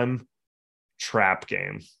Standard Time. Trap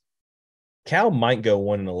game. Cal might go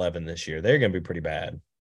 1-11 this year. They're going to be pretty bad.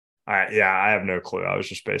 I have no clue. I was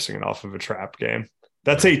just basing it off of a trap game.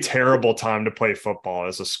 That's a terrible time to play football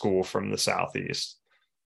as a school from the Southeast.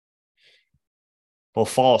 They'll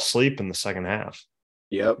fall asleep in the second half.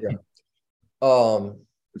 Yep. Yeah.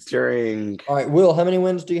 It's during. All right, Will, how many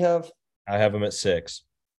wins do you have? I have them at 6.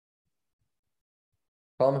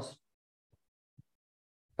 Thomas?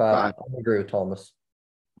 5. I agree with Thomas.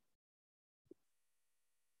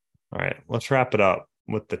 All right, let's wrap it up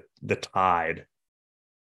with the Tide.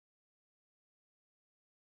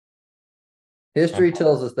 History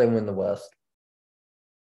tells us they win the West.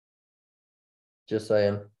 Just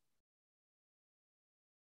saying.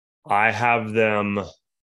 I have them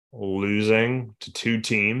losing to 2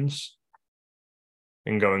 teams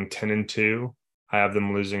and going 10-2. I have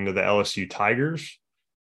them losing to the LSU Tigers.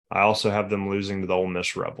 I also have them losing to the Ole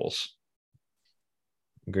Miss Rebels.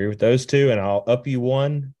 Agree with those 2, and I'll up you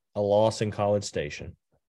 1, a loss in College Station.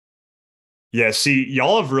 Yeah, see,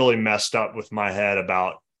 y'all have really messed up with my head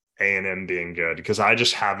about A&M being good because I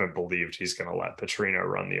just haven't believed he's going to let Petrino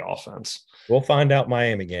run the offense. We'll find out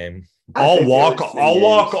Miami game. I'll walk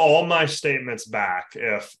all my statements back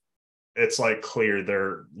if it's like clear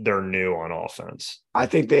they're new on offense. I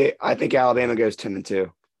think Alabama goes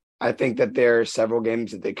 10-2. I think that there are several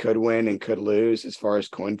games that they could win and could lose as far as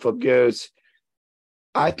coin flip goes.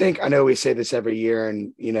 I know we say this every year,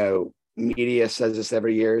 and media says this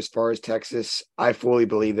every year as far as Texas. I fully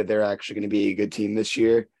believe that they're actually going to be a good team this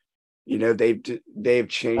year. They've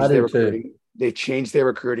changed their recruiting. They changed their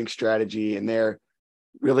recruiting strategy, and they're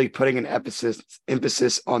really putting an emphasis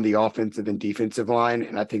on the offensive and defensive line.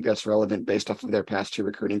 And I think that's relevant based off of their past 2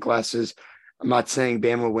 recruiting classes. I'm not saying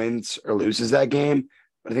Bama wins or loses that game,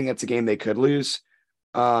 but I think that's a game they could lose.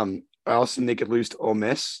 I also think they could lose to Ole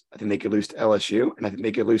Miss. I think they could lose to LSU, and I think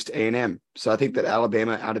they could lose to A&M. So I think that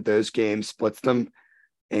Alabama out of those games splits them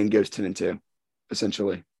and goes 10-2,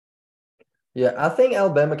 essentially. Yeah, I think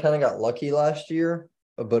Alabama kind of got lucky last year,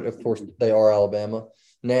 but of course they are Alabama.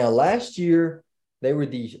 Now, last year they were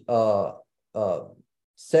the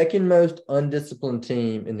second most undisciplined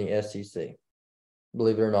team in the SEC,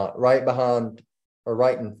 believe it or not, right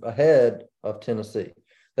ahead of Tennessee.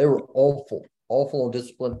 They were awful on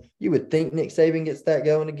discipline. You would think Nick Saban gets that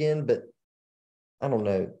going again, but I don't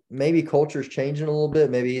know. Maybe culture's changing a little bit.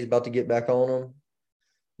 Maybe he's about to get back on them.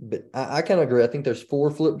 But I kind of agree. I think there's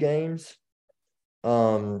 4 flip games.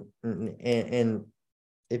 And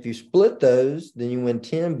if you split those, then you win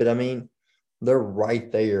 10. But I mean, they're right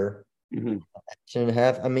there.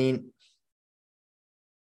 10.5. I mean,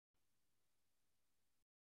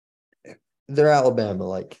 they're Alabama.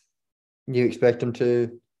 Like, you expect them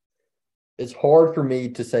to. It's hard for me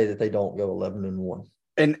to say that they don't go 11-1.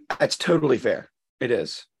 And that's totally fair. It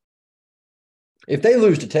is. If they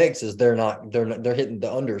lose to Texas, they're hitting the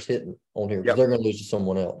unders hitting on here because they're going to lose to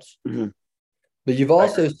someone else. Mm-hmm. But you've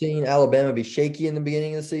also seen Alabama be shaky in the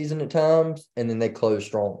beginning of the season at times, and then they close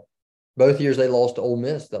strong. Both years they lost to Ole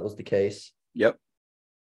Miss. That was the case. Yep.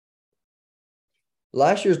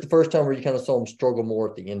 Last year's the first time where you kind of saw them struggle more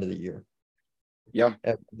at the end of the year. Yeah.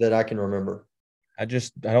 That I can remember. I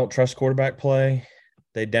don't trust quarterback play.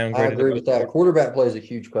 They downgraded. I agree with that. Quarterback play is a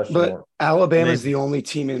huge question mark. Alabama is the only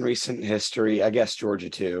team in recent history, I guess Georgia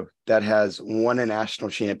too, that has won a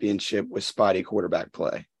national championship with spotty quarterback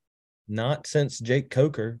play. Not since Jake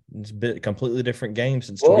Coker. It's been a completely different game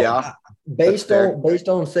since. Based on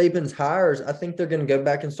Saban's hires, I think they're going to go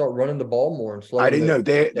back and start running the ball more and slow. I didn't know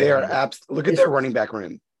they are look at their running back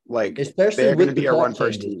room. Like, especially they're going to be a run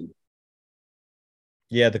first team.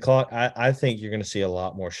 Yeah, the clock. I think you're going to see a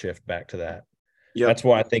lot more shift back to that. Yep. That's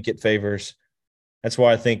why I think it favors. That's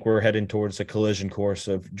why I think we're heading towards a collision course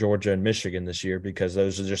of Georgia and Michigan this year, because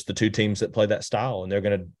those are just the 2 teams that play that style, and they're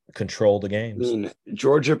going to control the games. I mean,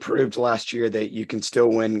 Georgia proved last year that you can still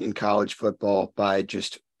win in college football by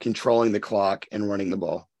just controlling the clock and running the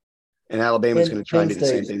ball. And Alabama's going to try and do the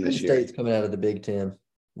same thing this year. State's coming out of the Big Ten.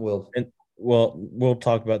 Well, we'll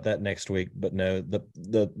talk about that next week. But no,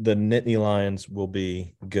 the Nittany Lions will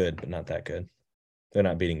be good, but not that good. They're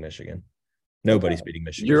not beating Michigan. Nobody's beating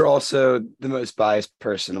Michigan. You're also the most biased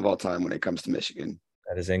person of all time when it comes to Michigan.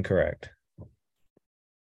 That is incorrect.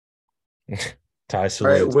 Ty, all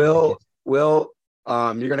right, Will,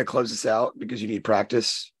 you're going to close this out because you need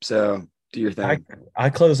practice. So do your thing.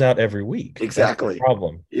 I close out every week. Exactly. That's the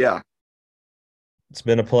problem. Yeah. It's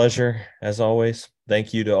been a pleasure as always.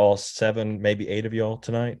 Thank you to all 7, maybe 8 of y'all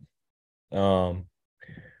tonight. We'll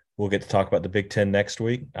get to talk about the Big Ten next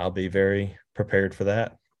week. I'll be very prepared for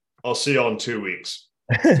that. I'll see y'all in 2 weeks.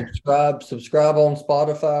 Subscribe on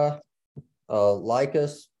Spotify. Like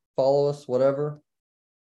us, follow us, whatever.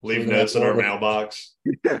 Leave notes in our mailbox.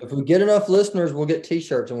 If we get enough listeners, we'll get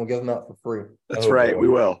T-shirts and we'll give them out for free. That's right. We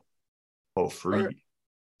will. Oh, free. Right.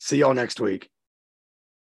 See y'all next week.